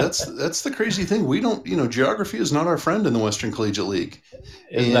 That's the crazy thing. We don't, geography is not our friend in the Western Collegiate League.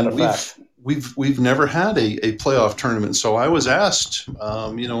 Isn't that a fact? We've never had a playoff tournament. So I was asked,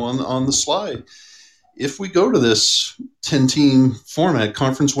 on the slide, if we go to this 10-team format,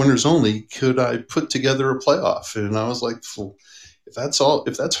 conference winners only, could I put together a playoff? And I was like, well, if that's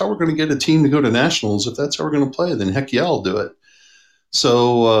how we're going to get a team to go to nationals, if that's how we're going to play, then heck yeah, I'll do it.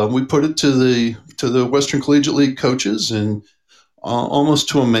 So we put it to the Western Collegiate League coaches, and almost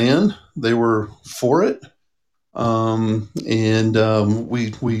to a man, they were for it. We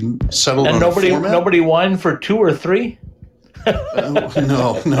settled on a format. Nobody won for 2 or 3.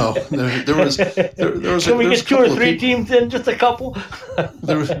 No. There was. Can we get 2 or 3 teams in? Just a couple.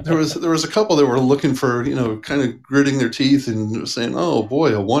 there was a couple that were looking for, kind of gritting their teeth and saying, "Oh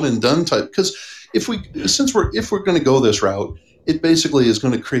boy, a one and done type." Because if we're going to go this route, it basically is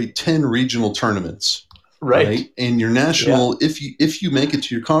going to create 10 regional tournaments. Right. And your national, if you make it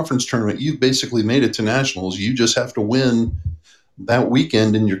to your conference tournament, you've basically made it to nationals. You just have to win that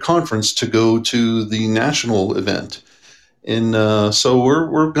weekend in your conference to go to the national event. And so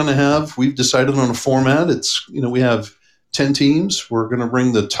we've decided on a format. It's, we have 10 teams. We're going to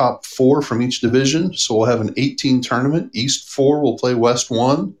bring the top 4 from each division. So we'll have an 18 tournament. East 4 will play West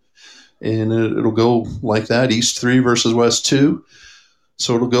 1. And it'll go like that, East 3 versus West 2.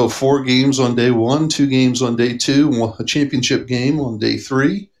 So it'll go 4 games on day 1, 2 games on day 2, a championship game on day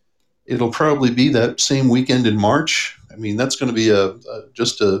 3. It'll probably be that same weekend in March. I mean, that's going to be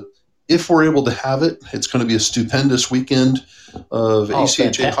if we're able to have it, it's going to be a stupendous weekend of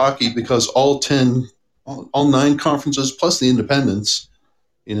ACHA hockey, because all 9 conferences plus the independents,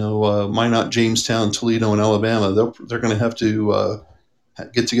 Minot, Jamestown, Toledo, and Alabama, they're going to have to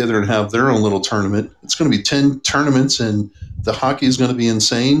get together and have their own little tournament. It's going to be 10 tournaments, and the hockey is going to be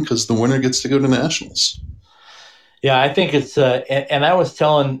insane because the winner gets to go to nationals. Yeah, I think it's and I was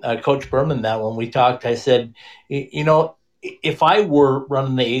telling Coach Berman that when we talked, I said, if I were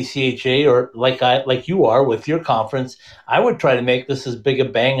running the ACHA, or like you are with your conference, I would try to make this as big a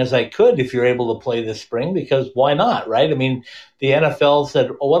bang as I could if you're able to play this spring, because why not, right? I mean, the NFL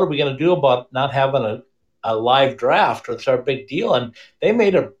said, well, what are we going to do about not having a live draft? It's our big deal. And they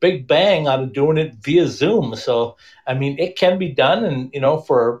made a big bang out of doing it via Zoom. So, I mean, it can be done. And,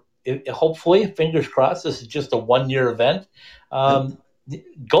 hopefully, fingers crossed, this is just a 1-year event.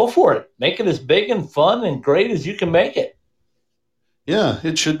 Go for it. Make it as big and fun and great as you can make it. Yeah,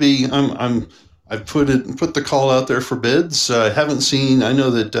 it should be. I've put the call out there for bids. I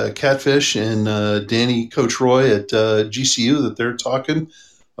know that Catfish and Danny, Coach Roy at GCU, that they're talking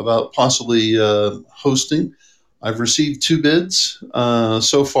about possibly hosting. I've received 2 bids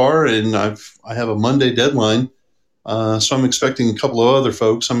so far, and I have a Monday deadline. So I'm expecting a couple of other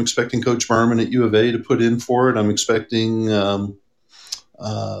folks. I'm expecting Coach Berman at U of A to put in for it. I'm expecting the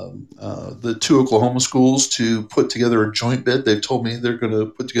 2 Oklahoma schools to put together a joint bid. They've told me they're going to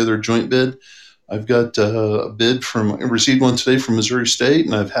put together a joint bid. I've got a bid I received one today from Missouri State,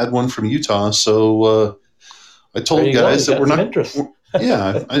 and I've had one from Utah. So I told guys that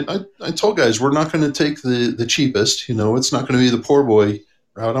Yeah, I told guys we're not going to take the cheapest. It's not going to be the poor boy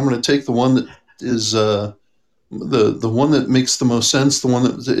route. I'm going to take the one that is the one that makes the most sense, the one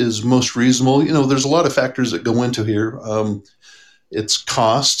that is most reasonable. There's a lot of factors that go into here. It's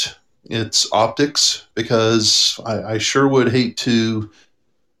cost, it's optics, because I sure would hate to.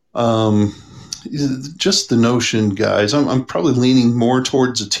 Just the notion, guys. I'm probably leaning more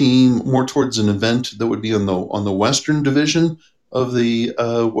towards a team, more towards an event that would be on the Western Division of the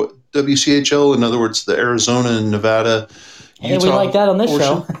WCHL. In other words, the Arizona and Nevada, Utah. Hey, we like that on this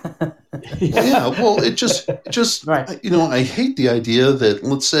portion. Show. Yeah, well, it just right. I hate the idea that,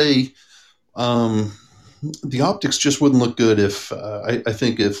 let's say, the optics just wouldn't look good if I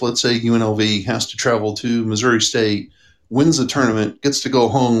think if, let's say, UNLV has to travel to Missouri State, wins the tournament, gets to go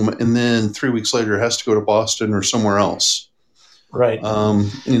home, and then 3 weeks later has to go to Boston or somewhere else. Right.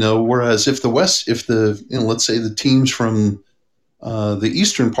 Whereas if let's say the teams from the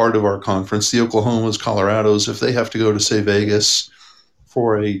eastern part of our conference, the Oklahomas, Colorados, if they have to go to, say, Vegas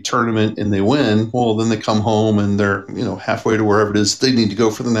for a tournament and they win, well, then they come home and they're, halfway to wherever it is they need to go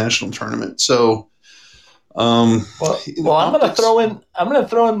for the national tournament. So, I'm going to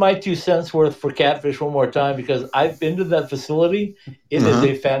throw in my 2 cents worth for Catfish one more time, because I've been to that facility. It is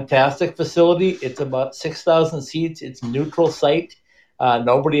a fantastic facility. It's about 6,000 seats. It's neutral site.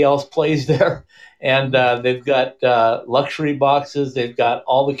 Nobody else plays there. And they've got luxury boxes. They've got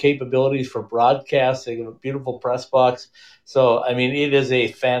all the capabilities for broadcast. They have a beautiful press box. So, I mean, it is a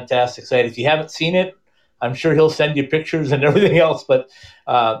fantastic site. If you haven't seen it, I'm sure he'll send you pictures and everything else. But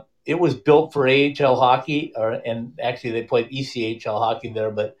it was built for AHL hockey, and actually they played ECHL hockey there.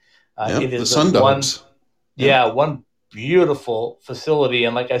 But it is the Sundogs. One beautiful facility.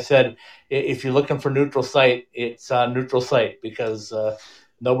 And like I said, if you're looking for neutral site, it's a neutral site, because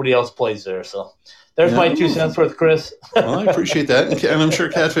nobody else plays there. So there's my 2 cents worth, Chris. Well, I appreciate that, and I'm sure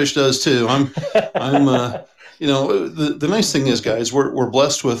Catfish does too. The nice thing is, guys, we're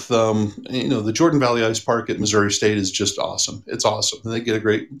blessed with, the Jordan Valley Ice Park at Missouri State is just awesome. It's awesome. They get a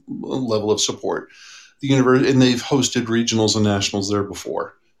great level of support. The university, and they've hosted regionals and nationals there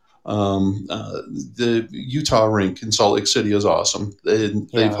before. The Utah rink in Salt Lake City is awesome. They've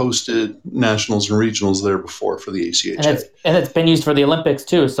hosted nationals and regionals there before for the ACHA. And it's been used for the Olympics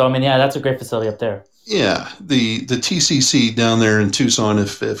too. So, I mean, that's a great facility up there. Yeah, the TCC down there in Tucson,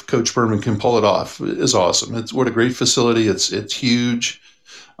 if Coach Berman can pull it off, is awesome. What a great facility. It's huge.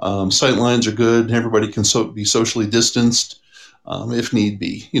 Sight lines are good. Everybody can be socially distanced if need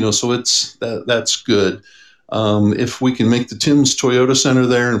be. So that's good. If we can make the Tim's Toyota Center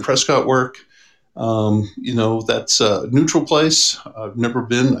there in Prescott work, that's a neutral place. I've never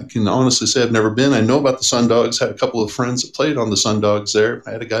been. I can honestly say I've never been. I know about the Sundogs. Had a couple of friends that played on the Sundogs there.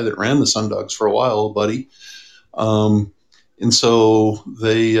 I had a guy that ran the Sundogs for a while, a buddy. And so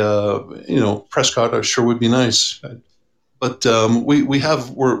they, Prescott sure would be nice. But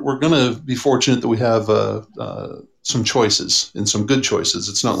we're going to be fortunate that we have some choices, and some good choices.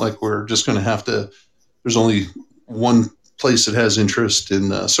 It's not like we're just going to have to. There's only one place that has interest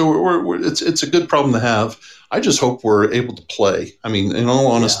in, so it's a good problem to have. I just hope we're able to play. I mean, in all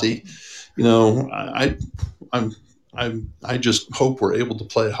honesty, I just hope we're able to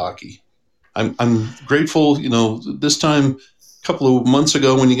play hockey. I'm grateful. This time, a couple of months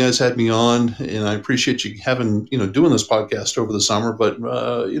ago when you guys had me on, and I appreciate you having doing this podcast over the summer. But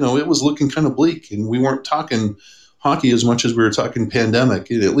it was looking kind of bleak, and we weren't talking hockey as much as we were talking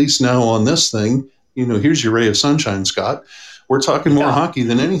pandemic. And at least now on this thing. Here's your ray of sunshine, Scott. We're talking more hockey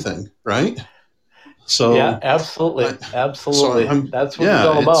than anything, right? So yeah, absolutely. So that's what it's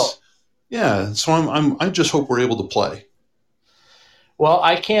all about. Yeah. So I just hope we're able to play. Well,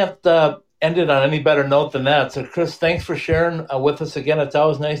 I can't end it on any better note than that. So, Chris, thanks for sharing with us again. It's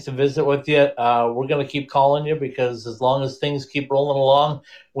always nice to visit with you. We're going to keep calling you, because as long as things keep rolling along,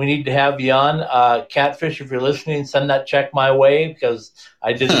 we need to have you on. Catfish, if you're listening, send that check my way, because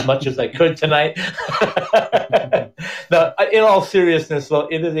I did as much as I could tonight. Now, in all seriousness, though,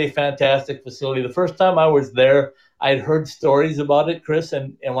 it is a fantastic facility. The first time I was there, I had heard stories about it, Chris,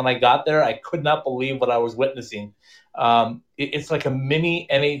 and when I got there, I could not believe what I was witnessing. It's like a mini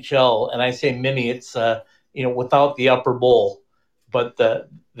NHL, and I say mini. It's without the upper bowl, but the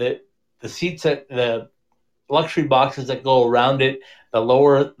seats, the luxury boxes that go around it,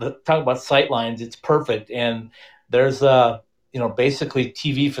 talk about sight lines. It's perfect, and there's basically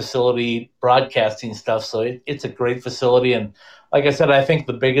TV facility, broadcasting stuff. So it's a great facility, and like I said, I think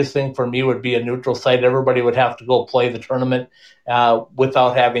the biggest thing for me would be a neutral site. Everybody would have to go play the tournament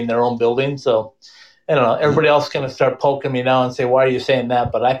without having their own building. So. I don't know. Everybody else is going to start poking me now and say, why are you saying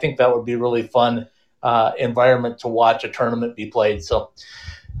that? But I think that would be really fun environment to watch a tournament be played. So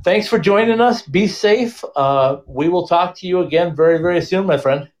thanks for joining us. Be safe. We will talk to you again very, very soon, my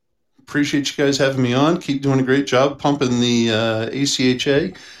friend. Appreciate you guys having me on. Keep doing a great job pumping the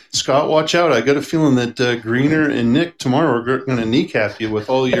ACHA. Scott, watch out. I got a feeling that Greener and Nick tomorrow are going to kneecap you with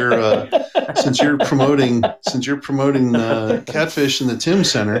all your since you're promoting Catfish in the Tim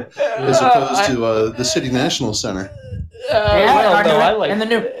Center as opposed to the City National Center. And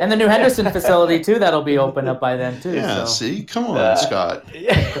the new Henderson facility too. That'll be open up by then too. Yeah. So. See, come on, Scott. You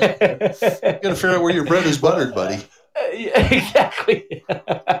got to figure out where your bread is buttered, buddy. Exactly.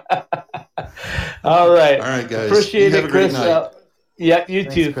 All right, guys. Appreciate it, Chris. You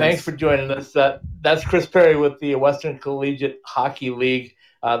Thanks, too. Chris. Thanks for joining us. That's Chris Perry with the Western Collegiate Hockey League,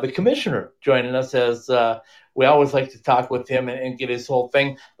 the commissioner, joining us as we always like to talk with him and get his whole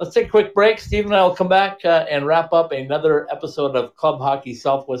thing. Let's take a quick break. Steve and I will come back and wrap up another episode of Club Hockey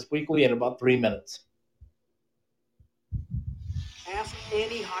Southwest Weekly in about 3 minutes. Ask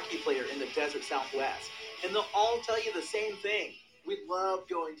any hockey player in the Desert Southwest, and they'll all tell you the same thing. We love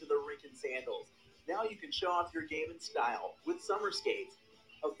going to the rink in sandals. Now you can show off your game in style with summer skates.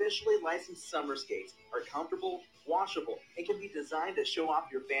 Officially licensed summer skates are comfortable, washable, and can be designed to show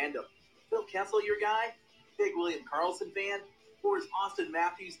off your fandom. Phil Kessel your guy? Big William Karlsson fan? Or is Austin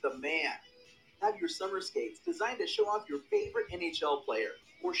Matthews the man? Have your summer skates designed to show off your favorite NHL player,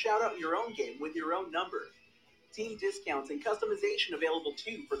 or shout out your own game with your own number. Team discounts and customization available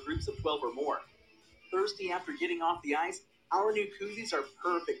too for groups of 12 or more. Thirsty after getting off the ice? Our new koozies are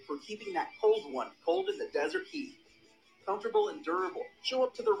perfect for keeping that cold one cold in the desert heat. Comfortable and durable, show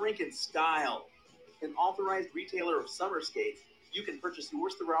up to the rink in style. An authorized retailer of summer skates, you can purchase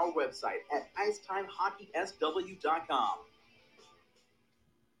yours through our website at IcetimeHockeySW.com.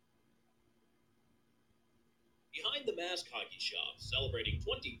 Behind the Mask Hockey Shop, celebrating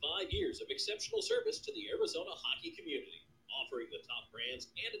 25 years of exceptional service to the Arizona hockey community, offering the top brands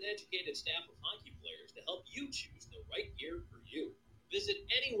and an educated staff of hockey players to help you choose the right gear for you. Visit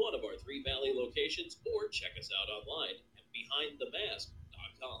any one of our 3 Valley locations or check us out online at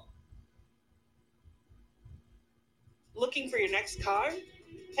BehindTheMask.com. Looking for your next car?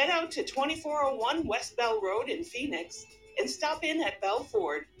 Head out to 2401 West Bell Road in Phoenix and stop in at Bell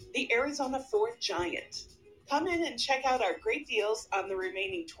Ford, the Arizona Ford Giant. Come in and check out our great deals on the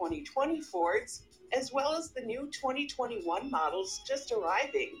remaining 2020 Fords, as well as the new 2021 models just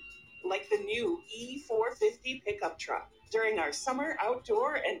arriving, like the new E450 pickup truck during our summer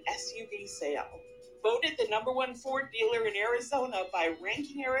outdoor and SUV sale. Voted the #1 Ford dealer in Arizona by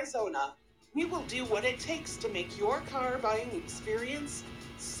Ranking Arizona, we will do what it takes to make your car buying experience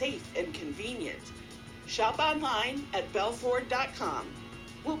safe and convenient. Shop online at bellford.com.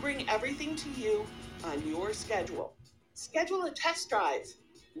 We'll bring everything to you on your schedule. Schedule a test drive.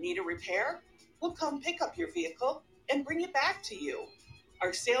 Need a repair? We'll come pick up your vehicle and bring it back to you.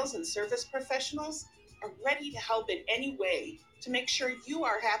 Our sales and service professionals are ready to help in any way to make sure you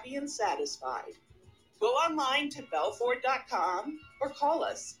are happy and satisfied. Go online to bellford.com or call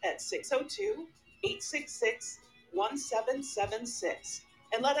us at 602-866-1776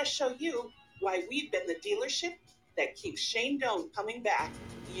 and let us show you why we've been the dealership that keeps Shane Doan coming back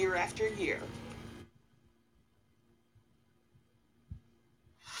year after year.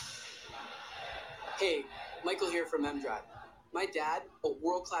 Hey, Michael here from M-Drive. My dad, a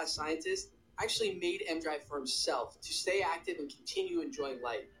world-class scientist, actually made M-Drive for himself to stay active and continue enjoying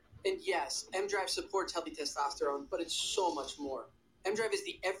life. And yes, M-Drive supports healthy testosterone, but it's so much more. M-Drive is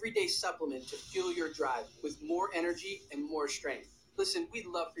the everyday supplement to fuel your drive with more energy and more strength. Listen, we'd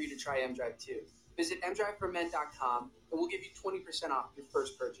love for you to try M-Drive too. Visit mdriveformen.com and we'll give you 20% off your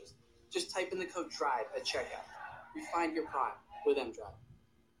first purchase. Just type in the code DRIVE at checkout. Refine your prime with M-Drive.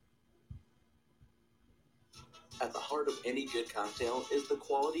 At the heart of any good cocktail is the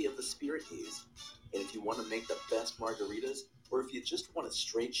quality of the spirit used. And if you want to make the best margaritas, or if you just want a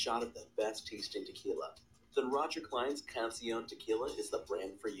straight shot of the best tasting tequila, then Roger Klein's Cancion Tequila is the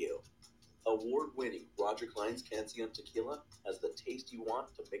brand for you. Award-winning Roger Klein's Cancion Tequila has the taste you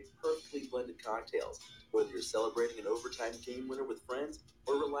want to make perfectly blended cocktails, whether you're celebrating an overtime game winner with friends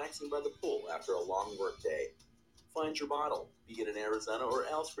or relaxing by the pool after a long work day. Find your bottle, be it in Arizona or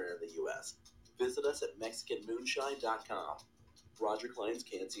elsewhere in the U.S. Visit us at MexicanMoonshine.com. Roger Klein's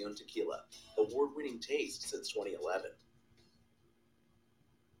Cancion Tequila, award-winning taste since 2011.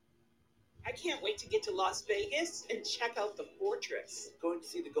 I can't wait to get to Las Vegas and check out the Fortress. Going to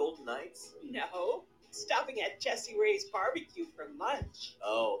see the Golden Knights? No, stopping at Jesse Ray's barbecue for lunch.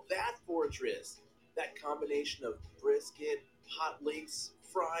 Oh, that Fortress. That combination of brisket, hot links,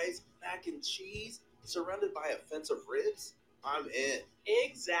 fries, mac and cheese, surrounded by a fence of ribs? I'm in.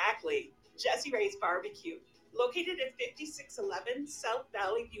 Exactly. Jesse Ray's Barbecue, located at 5611 South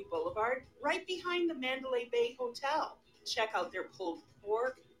Valley View Boulevard, right behind the Mandalay Bay Hotel. Check out their pulled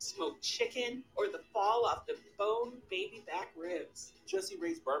pork, smoked chicken, or the fall off the bone baby back ribs. Jesse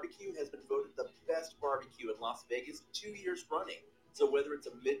Ray's Barbecue has been voted the best barbecue in Las Vegas 2 years running. So whether it's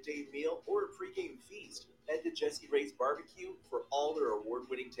a midday meal or a pregame feast, head to Jesse Ray's Barbecue for all their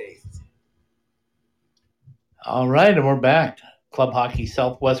award-winning tastes. All right, and we're back. Club Hockey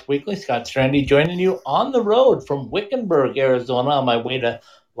Southwest Weekly. Scott Strandy joining you on the road from Wickenburg, Arizona, on my way to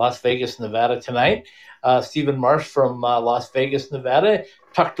Las Vegas, Nevada tonight. Stephen Marsh from Las Vegas, Nevada,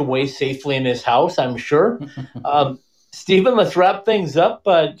 tucked away safely in his house, I'm sure. Stephen, let's wrap things up.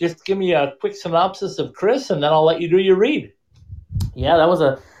 Just give me a quick synopsis of Chris, and then I'll let you do your read. Yeah,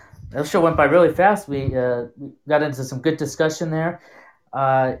 that show went by really fast. We got into some good discussion there.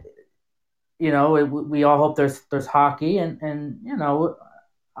 We all hope there's hockey, and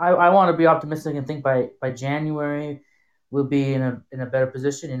I want to be optimistic and think by January we'll be in a better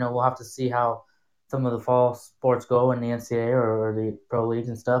position. We'll have to see how some of the fall sports go in the NCAA or the pro leagues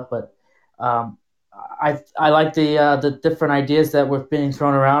and stuff. But I like the different ideas that were being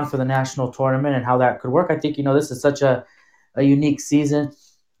thrown around for the national tournament and how that could work. I think this is such a unique season.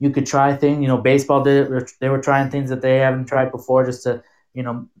 You could try things. Baseball did it. They were trying things that they haven't tried before, just to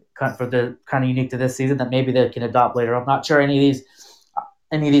for the kind of unique to this season that maybe they can adopt later. I'm not sure any of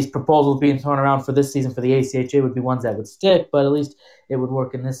these proposals being thrown around for this season for the ACHA would be ones that would stick, but at least it would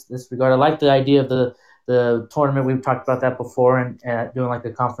work in this regard. I like the idea of the tournament. We've talked about that before, and doing like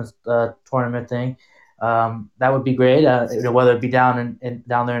a conference tournament thing. That would be great. Whether it be down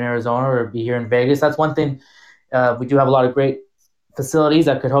there in Arizona or be here in Vegas. That's one thing. We do have a lot of great facilities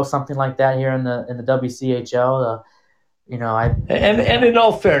that could host something like that here in the WCHL. And in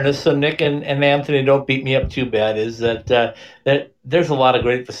all fairness, so Nick and Anthony, don't beat me up too bad, is that there's a lot of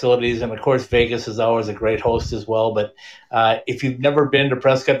great facilities, and of course Vegas is always a great host as well. But if you've never been to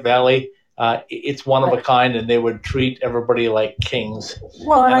Prescott Valley, it's one of a kind, and they would treat everybody like kings.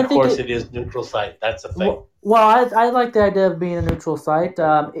 Well, and of course it is neutral site. That's the thing. Well, I like the idea of being a neutral site.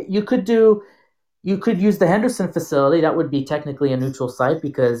 You could use the Henderson facility. That would be technically a neutral site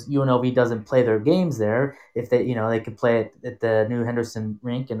because UNLV doesn't play their games there. If they could play it at the new Henderson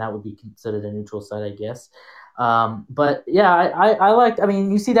rink, and that would be considered a neutral site, I guess. But yeah, I like. I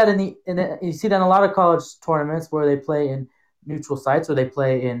mean, you see that you see that in a lot of college tournaments where they play in neutral sites, or they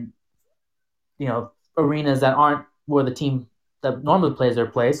play in arenas that aren't where the team that normally plays their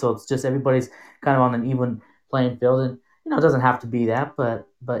play. So it's just everybody's kind of on an even playing field, and it doesn't have to be that, but.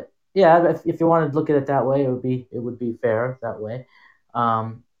 Yeah, if you wanted to look at it that way, it would be fair that way.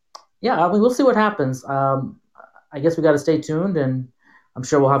 We'll see what happens. I guess we got to stay tuned, and I'm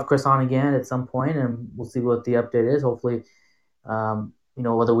sure we'll have Chris on again at some point, and we'll see what the update is. Hopefully,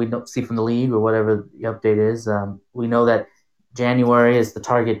 whether we see from the league or whatever the update is. We know that January is the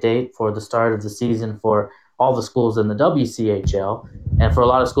target date for the start of the season for all the schools in the WCHL, and for a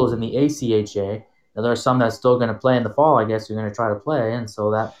lot of schools in the ACHA. Now, there are some that's still going to play in the fall. I guess you're going to try to play, and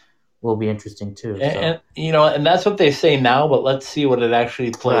so that will be interesting too. And that's what they say now, but let's see what it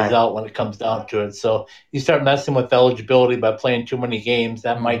actually plays out when it comes down to it. So you start messing with eligibility by playing too many games,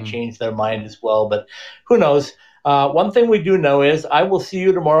 that might change their mind as well, but who knows? One thing we do know is I will see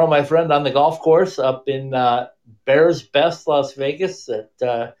you tomorrow, my friend, on the golf course up in Bears Best, Las Vegas.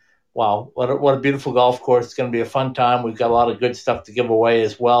 Wow, what a beautiful golf course. It's going to be a fun time. We've got a lot of good stuff to give away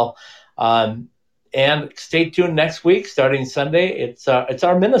as well. And stay tuned next week, starting Sunday. It's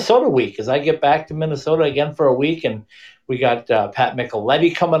our Minnesota week as I get back to Minnesota again for a week. And we got Pat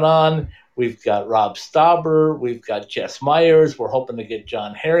Micheletti coming on. We've got Rob Stauber. We've got Jess Myers. We're hoping to get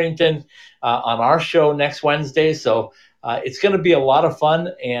John Harrington on our show next Wednesday. So it's going to be a lot of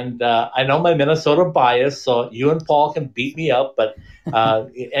fun. And I know my Minnesota bias, so you and Paul can beat me up. But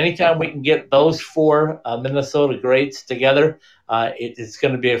anytime we can get those four Minnesota greats together, it's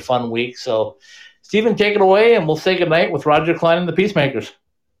going to be a fun week. So Stephen, take it away, and we'll say goodnight with Roger Klein and the Peacemakers.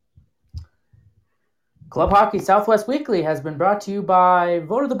 Club Hockey Southwest Weekly has been brought to you by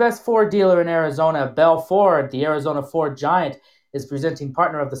voted the best Ford dealer in Arizona, Bell Ford. The Arizona Ford Giant is presenting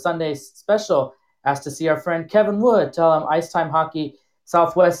partner of the Sunday special. Asked to see our friend Kevin Wood. Tell him Ice Time Hockey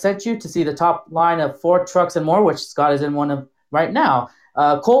Southwest sent you to see the top line of Ford trucks and more, which Scott is in one of right now.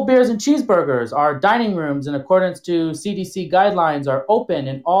 Cold beers and cheeseburgers. Our dining rooms, in accordance to CDC guidelines, are open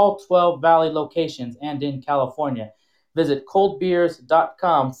in all 12 Valley locations and in California. Visit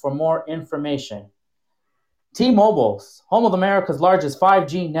coldbeers.com for more information. T-Mobile, home of America's largest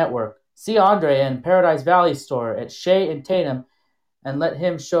 5G network. See Andre in Paradise Valley store at Shea and Tatum and let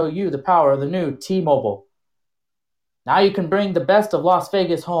him show you the power of the new T-Mobile. Now you can bring the best of Las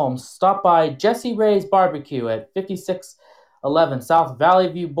Vegas home. Stop by Jesse Ray's Barbecue at 5611 South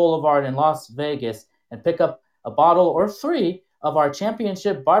Valley View Boulevard in Las Vegas and pick up a bottle or 3 of our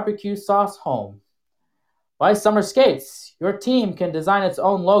championship barbecue sauce home. Buy summer skates. Your team can design its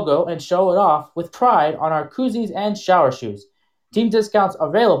own logo and show it off with pride on our koozies and shower shoes. Team discounts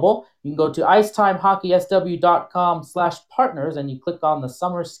available. You can go to icetimehockeysw.com/partners and you click on the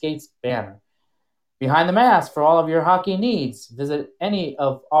Summer Skates banner. Behind the Mask for all of your hockey needs. Visit any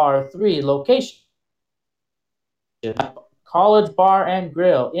of our 3 locations. College Bar and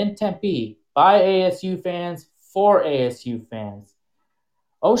Grill in Tempe. By ASU fans, for ASU fans.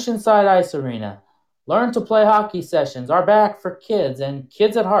 Oceanside Ice Arena. Learn to play hockey sessions are back for kids and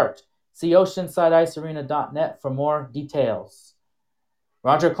kids at heart. See oceansideicearena.net for more details.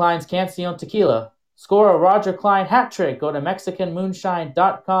 Roger Klein's Cancion Tequila. Score a Roger Klein hat trick. Go to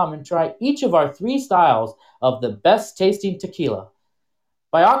MexicanMoonshine.com and try each of our 3 styles of the best tasting tequila.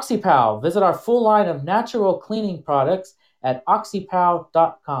 By OxyPow. Visit our full line of natural cleaning products at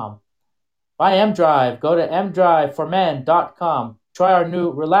oxypow.com. By M-Drive. Go to mdriveformen.com. Try our new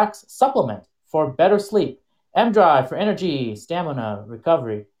Relax supplement for better sleep. M-Drive for energy, stamina,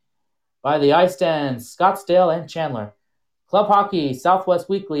 recovery. By the Ice Den, Scottsdale and Chandler. Club Hockey, Southwest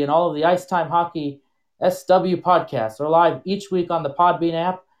Weekly, and all of the Ice Time Hockey SW podcasts are live each week on the Podbean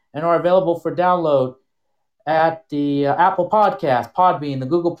app and are available for download at the Apple Podcast, Podbean, the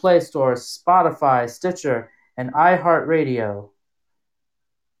Google Play Store, Spotify, Stitcher, and iHeartRadio.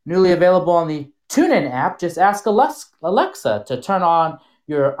 Newly available on the TuneIn app, just ask Alexa to turn on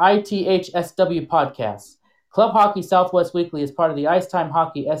your ITHSW podcasts. Club Hockey Southwest Weekly is part of the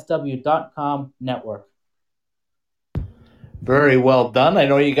IceTimeHockeySW.com network. Very well done. I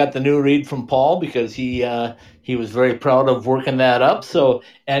know you got the new read from Paul because he was very proud of working that up. So,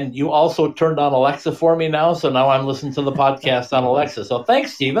 and you also turned on Alexa for me now, so now I'm listening to the podcast on Alexa. So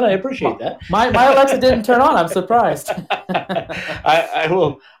thanks, Stephen. I appreciate that. My Alexa didn't turn on. I'm surprised. I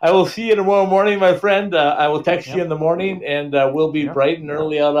will see you tomorrow morning, my friend. I will text you in the morning, and we'll be bright and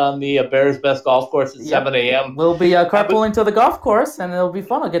early out on the Bears Best Golf Course at 7 a.m. We'll be carpooling to the golf course, and it'll be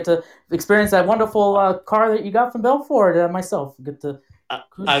fun. I'll get to experience that wonderful car that you got from Belford myself. Get to.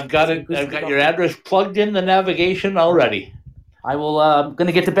 I've got your address plugged in the navigation already. I will. I'm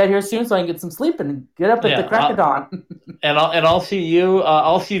gonna get to bed here soon, so I can get some sleep and get up at the crack of dawn. and I'll see you.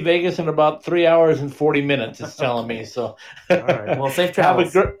 I'll see Vegas in about 3 hours and 40 minutes. It's telling me. So, all right. Well, safe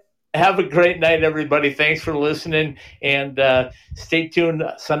travels. Have a great night, everybody. Thanks for listening, and stay tuned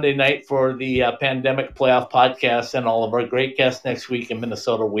Sunday night for the Pandemic Playoff Podcast and all of our great guests next week in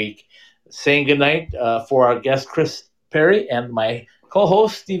Minnesota Week. Saying goodnight for our guest Chris Perry and my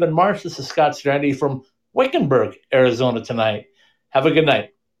co-host Stephen Marsh. This is Scott Strandy from Wickenburg, Arizona tonight. Have a good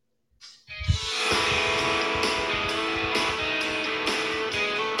night.